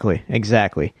 Exactly.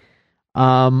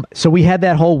 So we had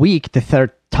that whole week to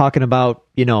start talking about,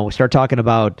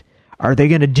 are they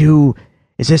going to do,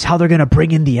 is this how they're going to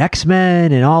bring in the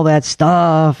X-Men and all that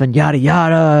stuff and yada,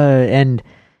 yada. And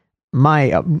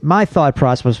my thought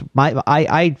process was,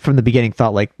 I from the beginning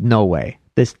thought, like, no way,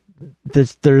 this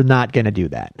they're not going to do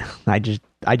that.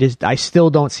 I still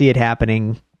don't see it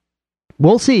happening.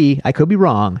 We'll see. I could be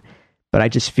wrong, but I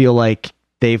just feel like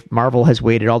Marvel has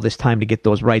waited all this time to get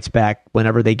those rights back.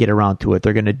 Whenever they get around to it,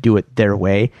 they're going to do it their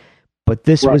way. But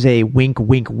this was a wink,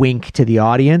 wink, wink to the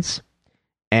audience.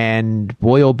 And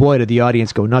boy, oh boy, did the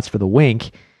audience go nuts for the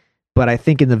wink. But I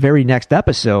think in the very next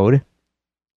episode,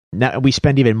 now we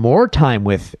spend even more time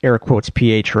with, air quotes,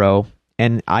 Pietro.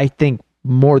 And I think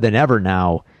more than ever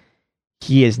now,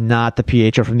 he is not the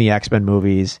Pietro from the X-Men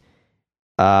movies.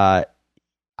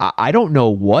 I don't know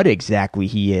what exactly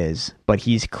he is, but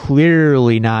he's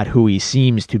clearly not who he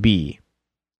seems to be.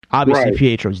 Obviously,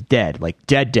 Pietro's dead, like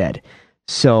dead.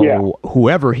 So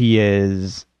whoever he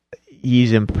is,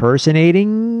 he's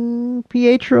impersonating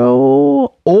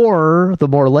Pietro, or the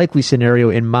more likely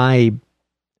scenario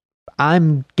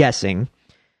I'm guessing,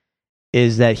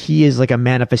 is that he is like a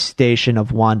manifestation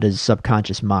of Wanda's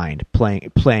subconscious mind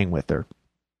playing with her,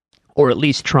 or at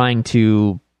least trying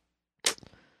to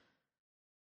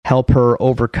help her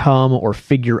overcome or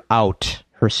figure out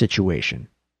her situation.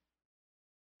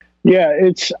 Yeah,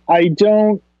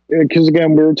 because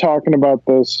again, we were talking about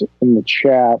this in the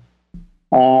chat.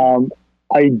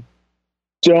 I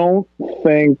don't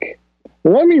think,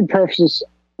 let me preface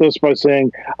this by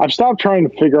saying I've stopped trying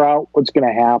to figure out what's going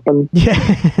to happen.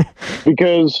 Yeah.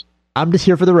 Because I'm just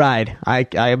here for the ride.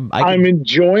 I'm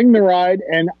enjoying the ride,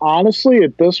 and honestly,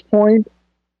 at this point,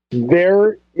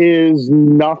 there is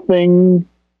nothing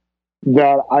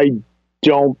that I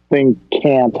don't think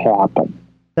can't happen.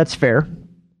 That's fair.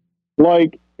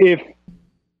 Like, if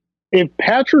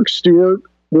Patrick Stewart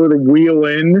were to wheel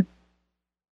in,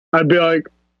 I'd be like,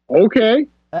 okay.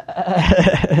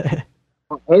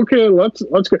 Okay, let's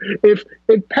go. If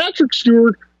Patrick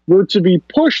Stewart were to be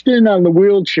pushed in on the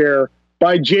wheelchair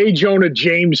by J. Jonah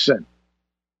Jameson,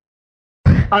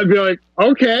 I'd be like,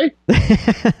 okay,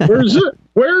 where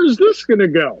is this going to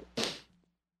go?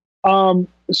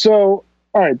 So,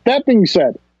 all right, that being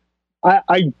said,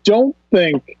 I don't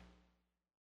think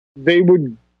they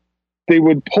would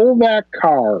pull that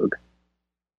card,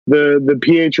 the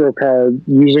Pietro card,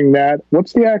 using that.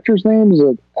 What's the actor's name? Is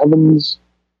it Evans?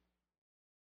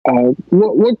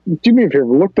 Look, do me a favor,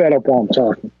 look that up while I'm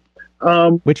talking.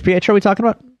 Which Pietro are we talking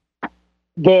about?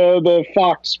 The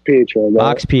Fox Pietro.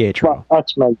 Fox Pietro.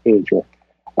 X-Men Pietro.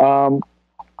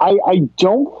 I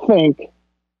don't think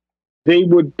they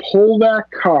would pull that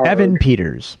card. Evan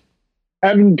Peters.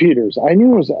 I knew it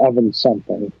was Evan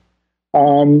something.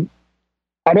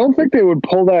 I don't think they would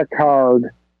pull that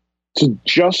card to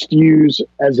just use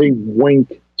as a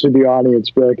wink to the audience.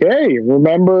 Be like, hey,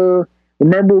 remember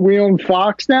we own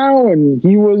Fox now, and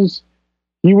he was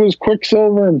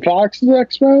Quicksilver and Fox's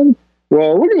X-Men?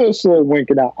 Well, look at this little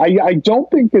winking out. I don't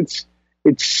think it's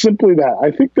It's simply that.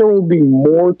 I think there will be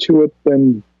more to it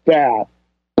than that.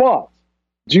 But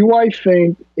do I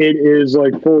think it is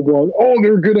like full blown? Oh,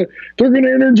 they're gonna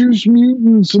introduce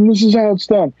mutants, and this is how it's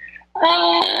done.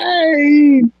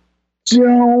 I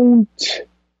don't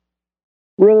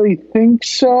really think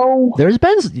so. There's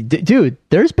been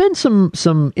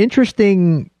some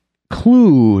interesting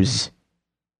clues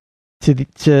I'm not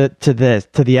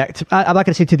going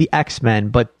to say to the X-Men,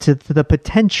 but to the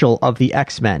potential of the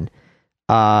X-Men.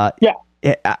 Yeah.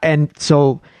 And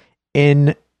so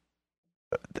in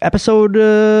episode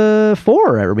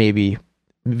 4, or maybe,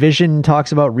 Vision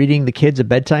talks about reading the kids a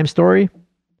bedtime story.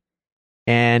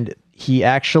 And he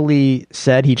actually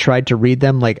said he tried to read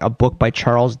them like a book by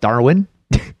Charles Darwin.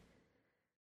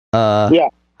 Yeah.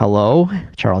 Hello,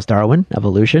 Charles Darwin,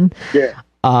 Evolution. Yeah.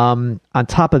 On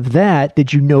top of that,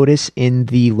 did you notice in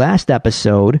the last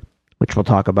episode, which we'll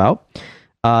talk about,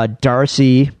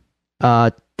 Darcy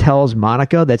tells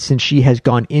Monica that since she has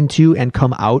gone into and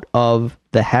come out of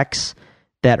the Hex,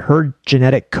 that her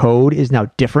genetic code is now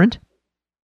different?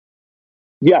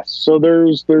 Yes. So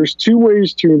there's two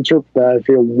ways to interpret that. I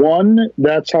feel one,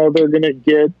 that's how they're going to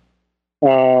get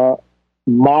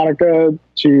Monica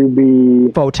to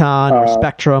be Photon or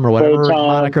Spectrum or whatever Photon,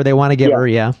 moniker they want to give her.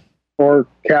 Yeah. Or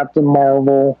Captain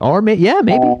Marvel. Or maybe. I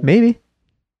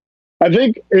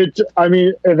think it's, I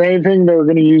mean, if anything, they're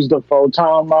going to use the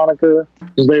Photon moniker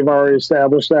because they've already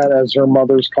established that as her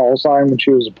mother's call sign when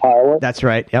she was a pilot. That's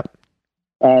right. Yep.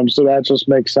 So that just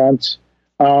makes sense.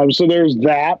 So there's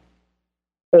that.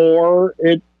 Or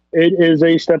it is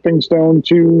a stepping stone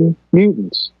to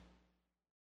mutants.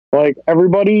 Like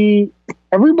everybody's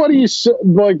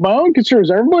like, my own concern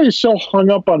is everybody's so hung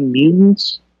up on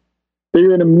mutants that you're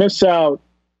going to miss out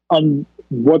on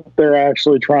what they're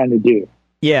actually trying to do.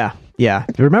 Yeah.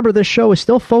 Remember, this show is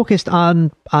still focused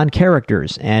on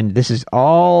characters, and this is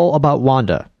all about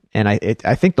Wanda. And I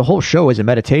think the whole show is a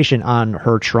meditation on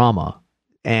her trauma.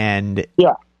 And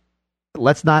yeah,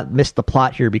 let's not miss the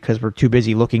plot here because we're too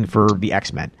busy looking for the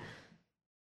X-Men.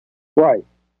 Right.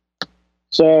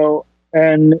 So,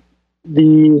 and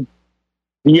the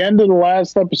end of the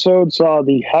last episode saw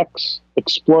the Hex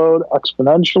explode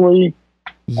exponentially.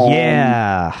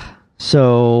 Yeah.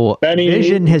 So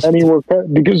Vision has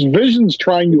because Vision's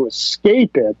trying to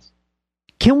escape it.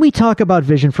 Can we talk about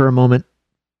Vision for a moment?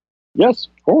 Yes,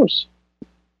 of course.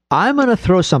 I'm going to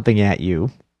throw something at you,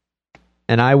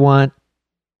 and I'm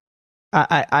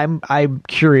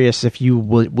curious if you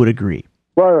would agree.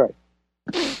 Right.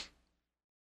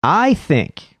 I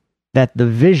think that the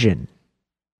Vision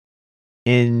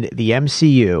in the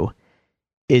MCU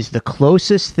is the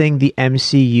closest thing the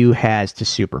MCU has to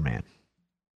Superman.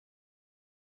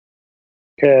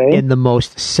 Okay. In the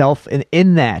most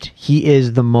in that he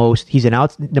is the most, he's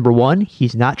number one,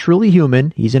 he's not truly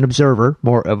human. He's an observer,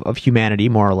 more of humanity,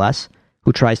 more or less,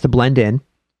 who tries to blend in.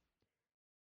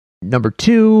 Number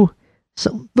two,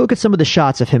 so look at some of the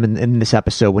shots of him in this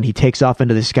episode when he takes off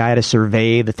into the sky to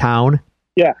survey the town.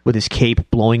 Yeah. With his cape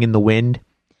blowing in the wind.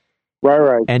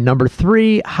 Right. And number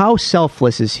three, how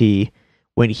selfless is he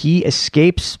when he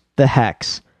escapes the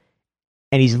Hex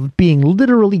and he's being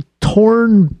literally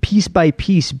torn piece by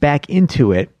piece back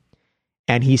into it,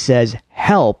 and he says,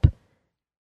 help,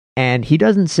 and he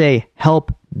doesn't say,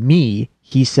 help me,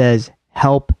 he says,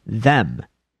 help them.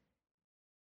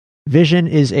 Vision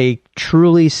is a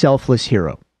truly selfless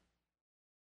hero,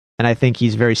 and I think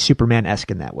he's very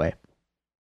Superman-esque in that way.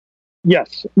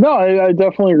 Yes. No, I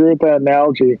definitely agree with that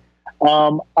analogy.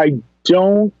 I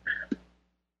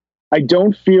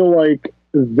don't feel like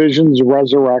Vision's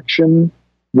resurrection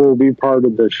will be part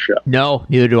of this show. No,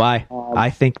 neither do I. I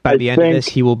think by the end of this,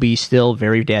 he will be still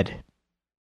very dead.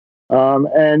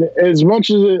 And as much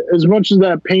as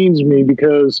that pains me,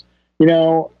 because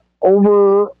over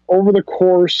the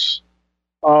course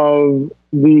of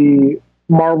the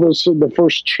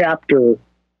first chapter,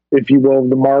 if you will, of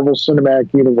the Marvel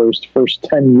Cinematic Universe, the first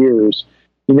 10 years,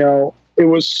 it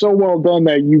was so well done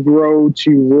that you grow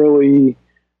to really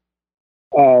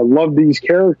love these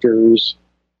characters,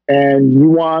 and you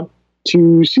want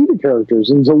to see the characters,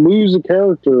 and to lose a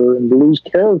character and to lose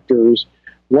characters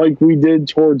like we did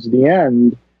towards the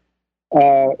end.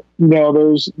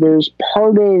 There's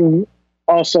part of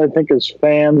us, I think, as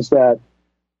fans that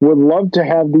would love to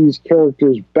have these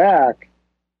characters back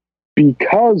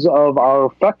because of our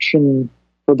affection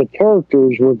for the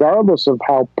characters, regardless of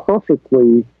how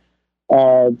perfectly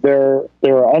their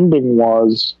ending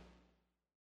was.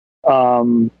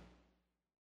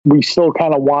 We still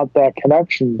kind of want that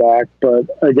connection back, but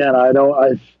again,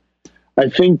 I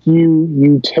think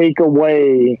you take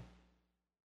away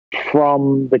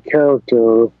from the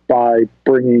character by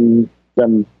bringing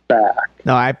them back.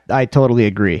 No, I totally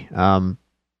agree.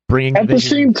 Bringing at the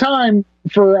same time,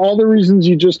 for all the reasons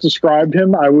you just described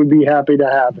him, I would be happy to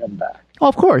have him back. Oh,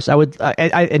 of course, I would.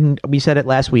 And we said it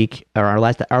last week, or our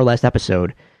last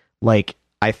episode. Like,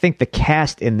 I think the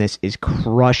cast in this is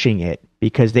crushing it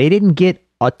because they didn't get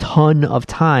a ton of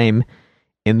time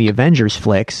in the Avengers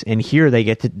flicks, and here they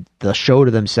get the show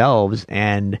to themselves.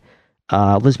 And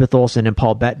Elizabeth Olsen and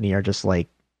Paul Bettany are just like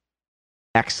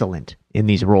excellent in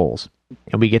these roles,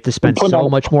 and we get to spend so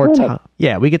much more time.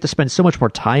 Yeah, we get to spend so much more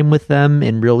time with them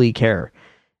and really care,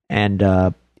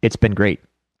 and it's been great.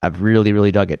 I've really,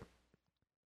 really dug it.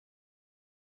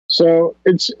 So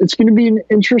it's going to be an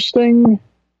interesting.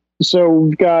 So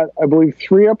we've got, I believe,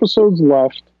 3 episodes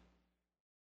left,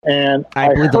 and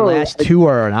I believe the last 2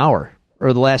 are an hour,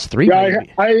 or the last 3. Yeah,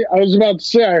 I was about to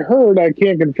say, I heard, I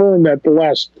can't confirm that the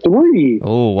last 3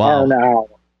 are an hour.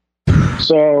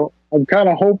 So I'm kind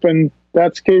of hoping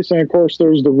that's the case, and of course,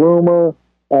 there's the rumor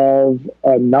of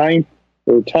a 9th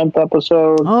or 10th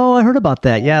episode. Oh, I heard about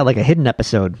that. Yeah, like a hidden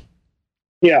episode.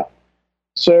 Yeah.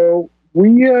 So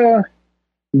we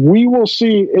will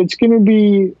see. It's going to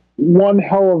be one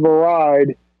hell of a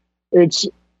ride. It's,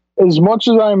 as much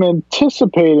as I'm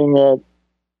anticipating it,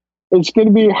 it's going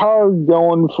to be hard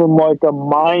going from like a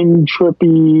mind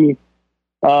trippy,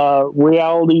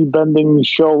 reality bending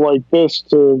show like this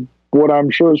to what I'm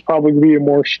sure is probably going to be a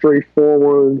more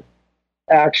straightforward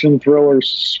action thriller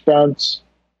suspense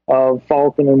of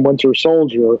Falcon and Winter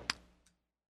Soldier.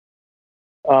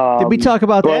 Did we talk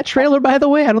about that trailer, by the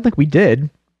way? I don't think we did.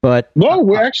 But no,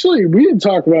 we didn't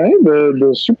talk about any of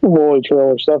the Super Bowl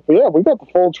trailer stuff. But yeah, we got the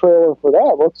full trailer for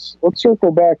that. Let's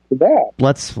circle back to that.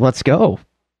 Let's go.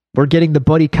 We're getting the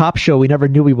buddy cop show we never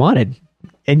knew we wanted,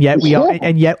 and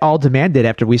yet all demanded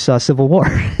after we saw Civil War.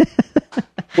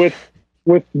 with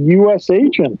U.S.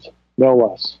 Agent, no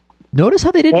less. Notice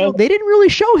how they didn't really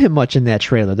show him much in that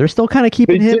trailer. They're still kind of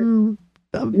keeping him.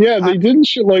 They didn't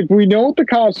show, like, we know what the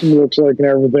costume looks like and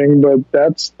everything, but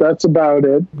that's about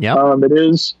it. Yeah.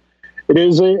 It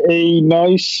is a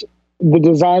nice. The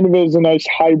design of it is a nice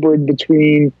hybrid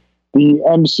between the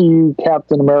MCU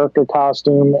Captain America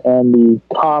costume and the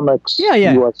comics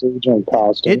U.S. Agent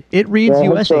costume. It reads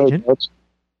U.S. Agent.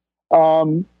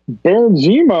 Baron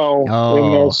Zemo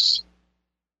in this,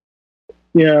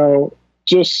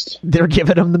 just... They're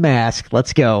giving him the mask.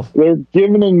 Let's go. They're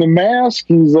giving him the mask.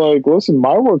 He's like, listen,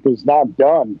 my work is not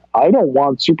done. I don't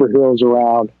want superheroes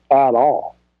around at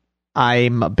all.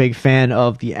 I'm a big fan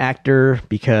of the actor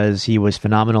because he was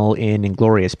phenomenal in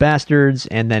Inglourious Bastards,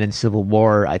 and then in Civil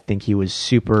War, I think he was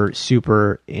super,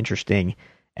 super interesting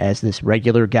as this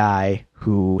regular guy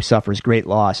who suffers great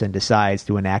loss and decides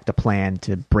to enact a plan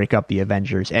to break up the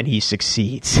Avengers, and he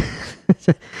succeeds.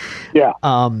 Yeah.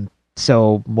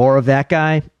 So more of that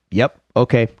guy. Yep.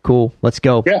 Okay. Cool. Let's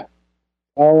go. Yeah.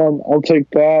 I'll take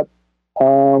that.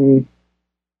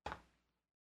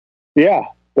 Yeah.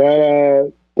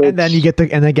 And then you get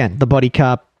the buddy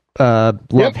cop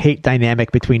love-hate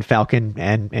dynamic between Falcon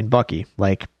and Bucky.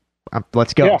 Like,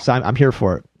 let's go. Yeah. So I'm here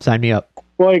for it. Sign me up.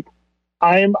 Like,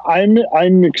 I'm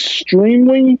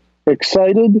extremely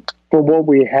excited for what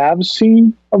we have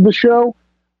seen of the show.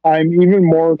 I'm even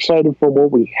more excited for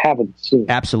what we haven't seen.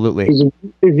 Absolutely.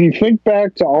 If you think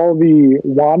back to all the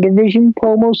WandaVision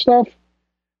promo stuff,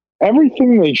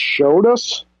 everything they showed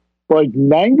us, like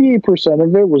 98%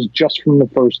 of it was just from the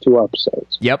first 2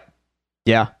 episodes. Yep.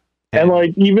 Yeah. And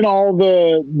like even all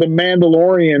the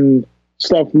Mandalorian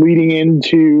stuff leading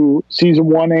into season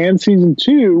 1 and season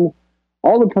 2,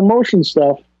 all the promotion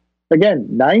stuff, again,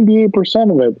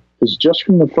 98% of it is just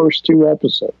from the first 2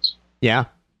 episodes. Yeah.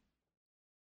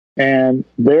 And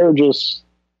they're just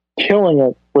killing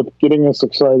it with getting us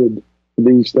excited for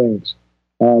these things.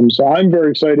 So I'm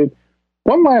very excited.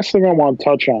 One last thing I want to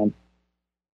touch on.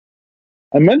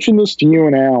 I mentioned this to you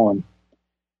and Alan,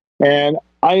 and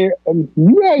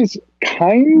you guys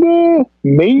kind of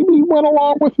maybe went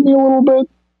along with me a little bit,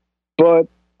 but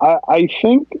I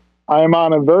think I'm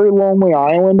on a very lonely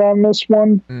island on this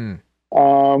one.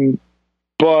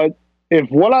 But if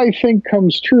what I think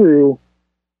comes true,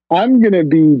 I'm going to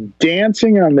be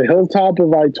dancing on the hilltop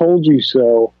of I Told You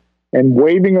So and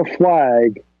waving a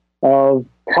flag of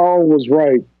Carl was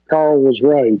right. Carl was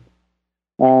right.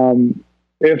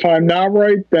 If I'm not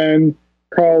right, then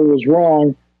Carl was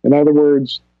wrong. In other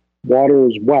words, water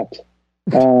is wet.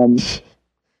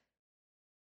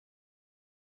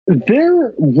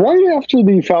 There, right after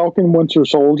the Falcon Winter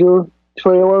Soldier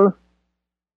trailer,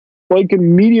 like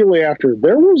immediately after,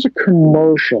 there was a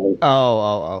commercial.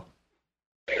 Oh.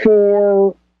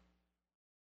 For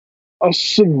a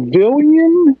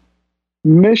civilian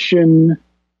mission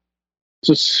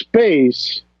to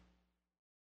space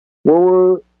where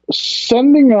we're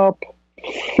sending up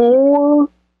 4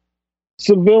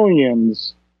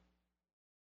 civilians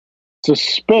to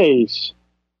space,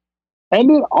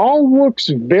 and it all looks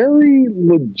very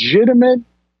legitimate.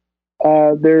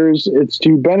 It's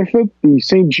to benefit the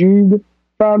St. Jude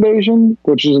Foundation,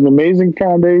 which is an amazing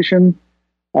foundation.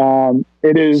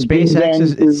 It is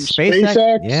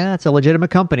SpaceX. Yeah, it's a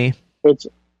legitimate company. It's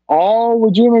all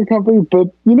legitimate company, but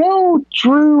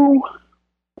Drew,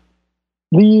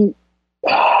 the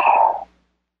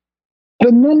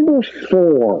number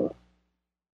 4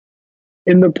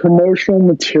 in the promotional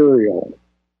material,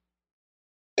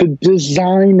 the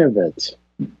design of it,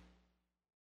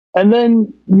 and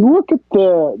then you look at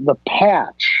the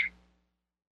patch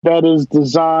that is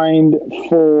designed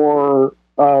for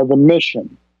the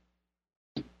mission,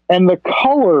 and the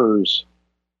colors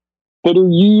that are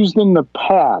used in the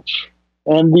patch,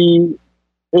 and the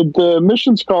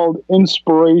mission's called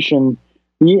Inspiration.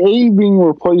 The A being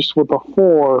replaced with a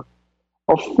 4.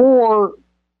 A 4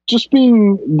 just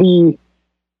being the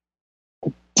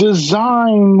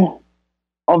design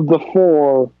of the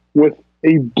 4 with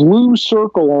a blue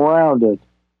circle around it,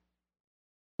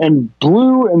 and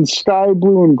blue and sky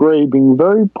blue and gray being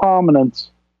very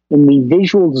prominent in the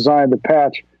visual design of the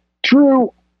patch.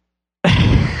 Drew,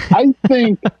 I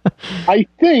think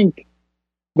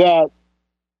that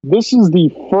this is the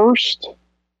first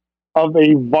of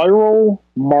a viral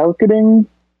marketing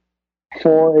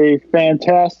for a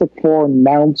Fantastic Four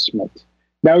announcement.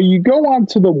 Now, you go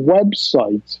onto the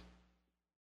website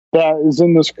that is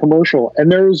in this commercial,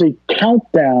 and there is a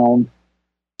countdown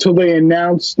till they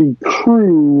announce the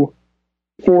crew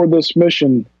for this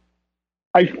mission.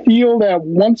 I feel that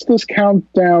once this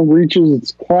countdown reaches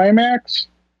its climax,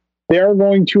 they are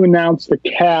going to announce the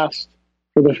cast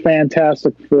for the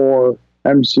Fantastic Four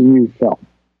MCU film.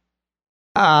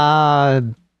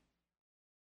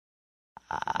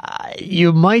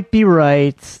 You might be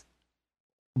right,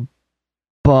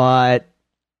 but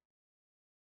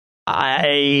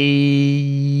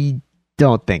I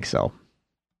don't think so.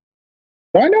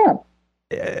 Why not?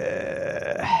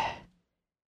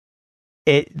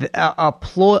 A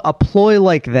ploy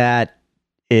like that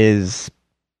is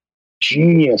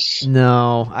genius.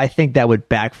 No, I think that would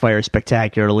backfire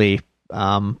spectacularly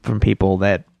from people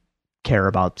that care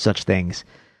about such things.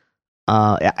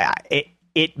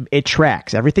 It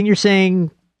tracks. Everything you're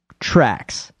saying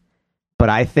tracks, but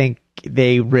I think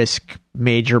they risk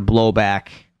major blowback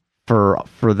for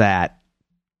that.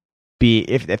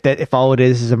 If all it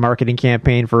is a marketing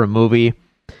campaign for a movie,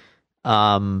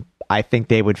 I think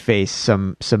they would face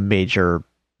some major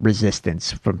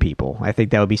resistance from people. I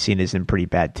think that would be seen as in pretty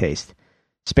bad taste.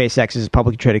 SpaceX is a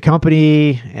publicly traded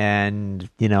company, and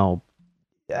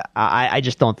I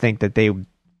just don't think that they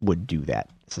would do that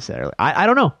necessarily. I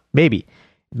don't know. Maybe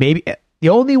the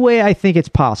only way I think it's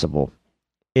possible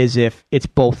is if it's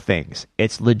both things.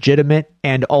 It's legitimate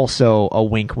and also a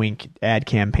wink wink ad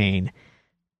campaign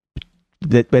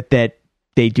that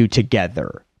they do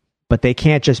together. But they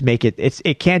can't just make it.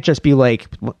 It can't just be like,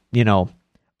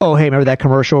 oh hey, remember that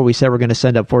commercial where we said we're going to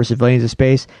send up 4 civilians to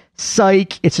space?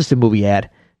 Psych! It's just a movie ad.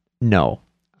 No,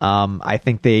 I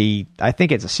think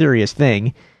it's a serious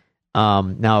thing.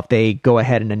 Now, if they go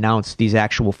ahead and announce these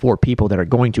actual 4 people that are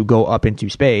going to go up into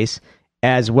space,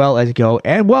 as well as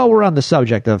and while we're on the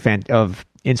subject of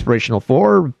Inspirational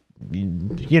 4,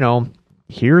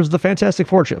 here's the Fantastic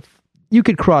Four. You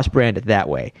could cross brand it that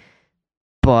way,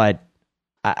 but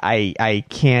I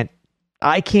can't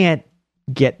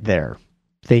get there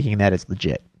thinking that it's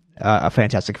legit a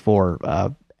Fantastic Four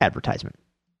advertisement.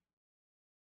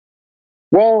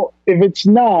 Well, if it's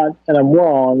not, and I'm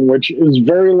wrong, which is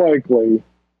very likely,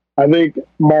 I think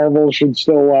Marvel should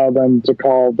still allow them to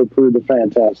call the crew the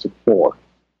Fantastic Four.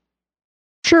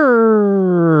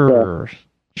 Sure.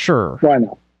 Why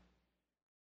not?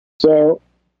 So,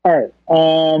 all right.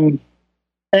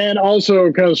 And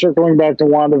also, kind of circling back to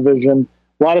WandaVision,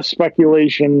 a lot of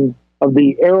speculation of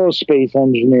the aerospace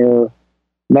engineer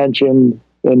mentioned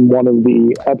in one of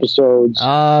the episodes.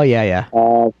 Oh, yeah.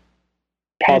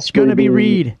 It's going to be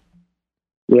Reed.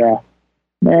 Yeah.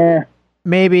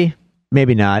 Maybe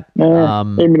not.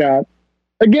 Maybe not.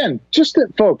 Again,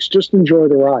 folks, just enjoy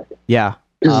the ride. Yeah.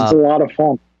 Because it's a lot of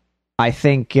fun. I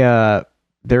think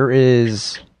there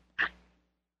is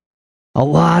a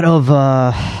lot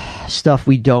of stuff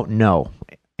we don't know.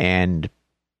 And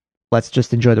let's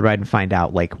just enjoy the ride and find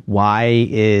out, like, why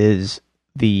is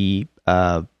the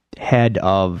head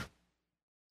of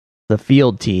the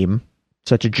field team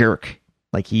such a jerk?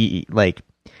 It's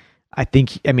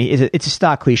a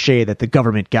stock cliche that the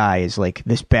government guy is like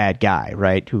this bad guy,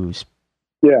 right? Who's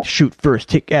shoot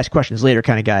first, ask questions later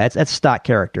kind of guy. That's stock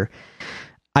character.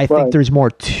 I think there's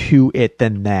more to it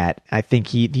than that. I think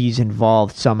he's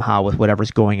involved somehow with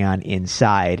whatever's going on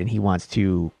inside, and he wants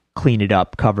to clean it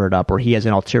up, cover it up, or he has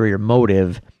an ulterior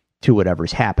motive to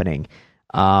whatever's happening.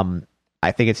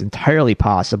 I think it's entirely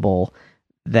possible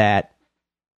that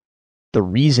the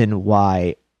reason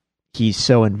why he's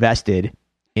so invested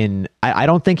in... I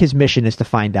don't think his mission is to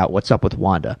find out what's up with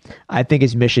Wanda. I think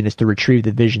his mission is to retrieve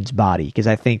the Vision's body, because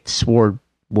I think Sword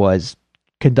was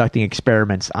conducting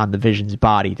experiments on the Vision's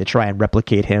body to try and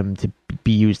replicate him to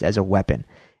be used as a weapon.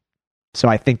 So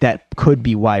I think that could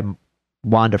be why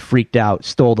Wanda freaked out,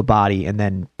 stole the body, and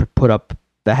then put up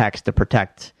the hex to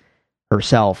protect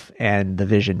herself and the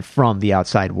Vision from the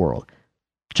outside world.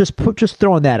 Just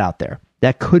throwing that out there.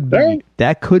 That could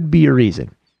be a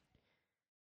reason.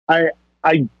 I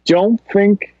don't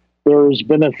think there's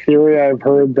been a theory I've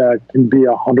heard that can be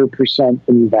 100%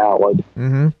 invalid.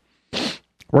 Mm-hmm.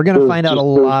 We're going to find out a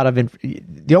lot of...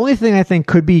 The only thing I think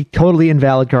could be totally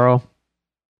invalid, Carl,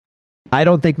 I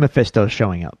don't think Mephisto's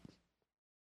showing up.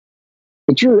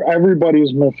 But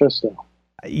everybody's Mephisto.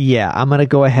 Yeah, I'm going to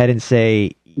go ahead and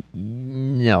say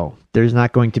no, there's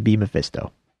not going to be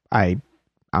Mephisto. I'm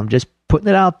just putting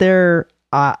it out there.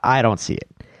 I don't see it.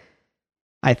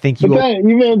 I think But then,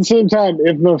 even at the same time,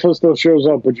 if Mephisto shows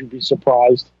up, would you be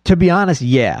surprised? To be honest,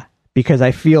 yeah. Because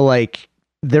I feel like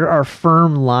there are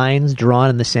firm lines drawn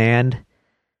in the sand.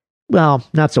 Well,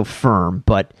 not so firm,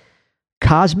 but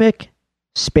cosmic,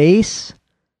 space,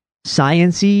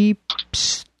 science-y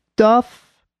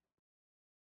stuff,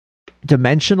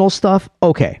 dimensional stuff,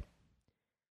 okay.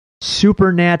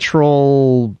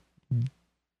 Supernatural,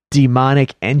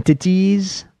 demonic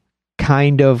entities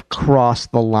kind of cross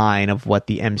the line of what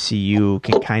the MCU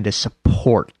can kind of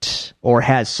support, or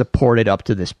has supported up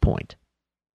to this point.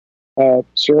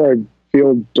 Sir, I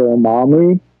feel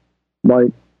Dormammu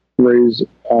might raise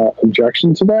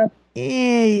objection to that.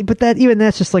 But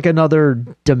that's just like another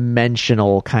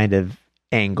dimensional kind of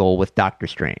angle with Doctor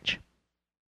Strange.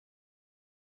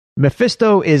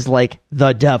 Mephisto is like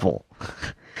the devil.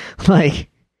 Like,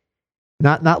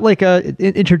 not like an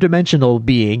interdimensional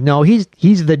being. No, he's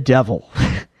the devil.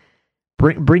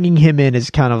 Bringing him in is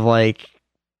kind of like,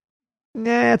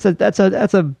 that's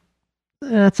a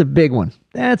big one.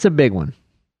 That's a big one.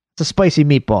 It's a spicy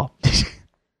meatball.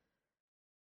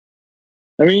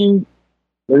 I mean,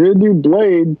 they're gonna do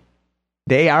Blade.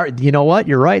 They are. You know what?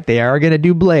 You're right. They are gonna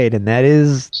do Blade, and that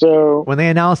is so. When they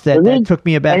announced that, that took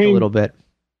me aback a little bit.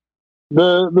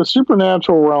 The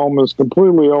supernatural realm is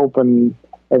completely open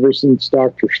ever since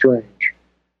Doctor Strange.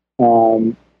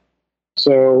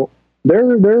 So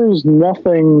there's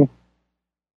nothing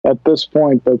at this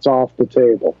point that's off the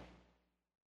table.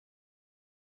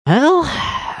 Well,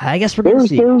 I guess we're going to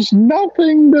see. There's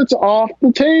nothing that's off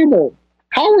the table.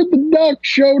 Howard the Duck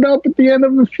showed up at the end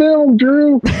of the film,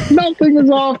 Drew. Nothing is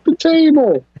off the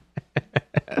table.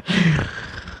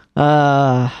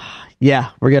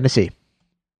 Yeah, we're going to see.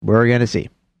 We're going to see.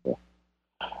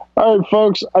 All right,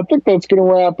 folks, I think that's going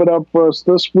to wrap it up for us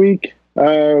this week.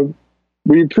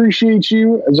 We appreciate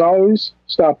you, as always,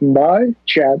 stopping by,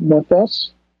 chatting with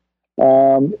us.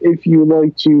 If you'd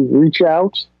like to reach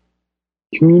out,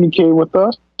 communicate with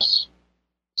us,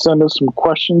 send us some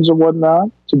questions or whatnot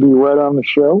to be read on the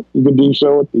show, you can do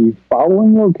so at the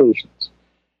following locations.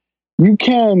 You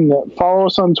can follow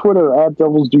us on Twitter at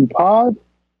DevilsDuPod.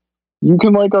 You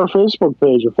can like our Facebook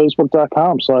page at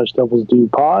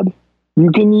facebook.com/DevilsDuPod. You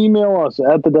can email us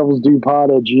at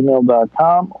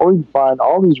thedevilsdupod@gmail.com, or you can find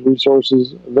all these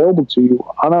resources available to you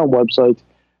on our website,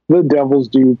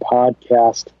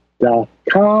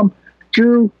 thedevilsdupodcast.com.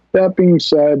 Drew, that being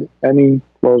said, any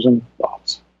closing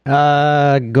thoughts?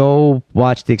 Go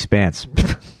watch The Expanse.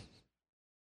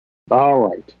 All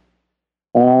right.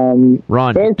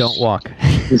 Run, folks, don't walk.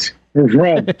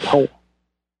 Run.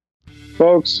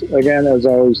 Folks, again, as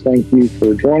always, thank you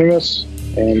for joining us,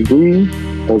 and we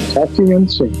will talk to you again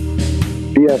soon.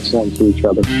 Be excellent to each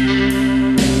other.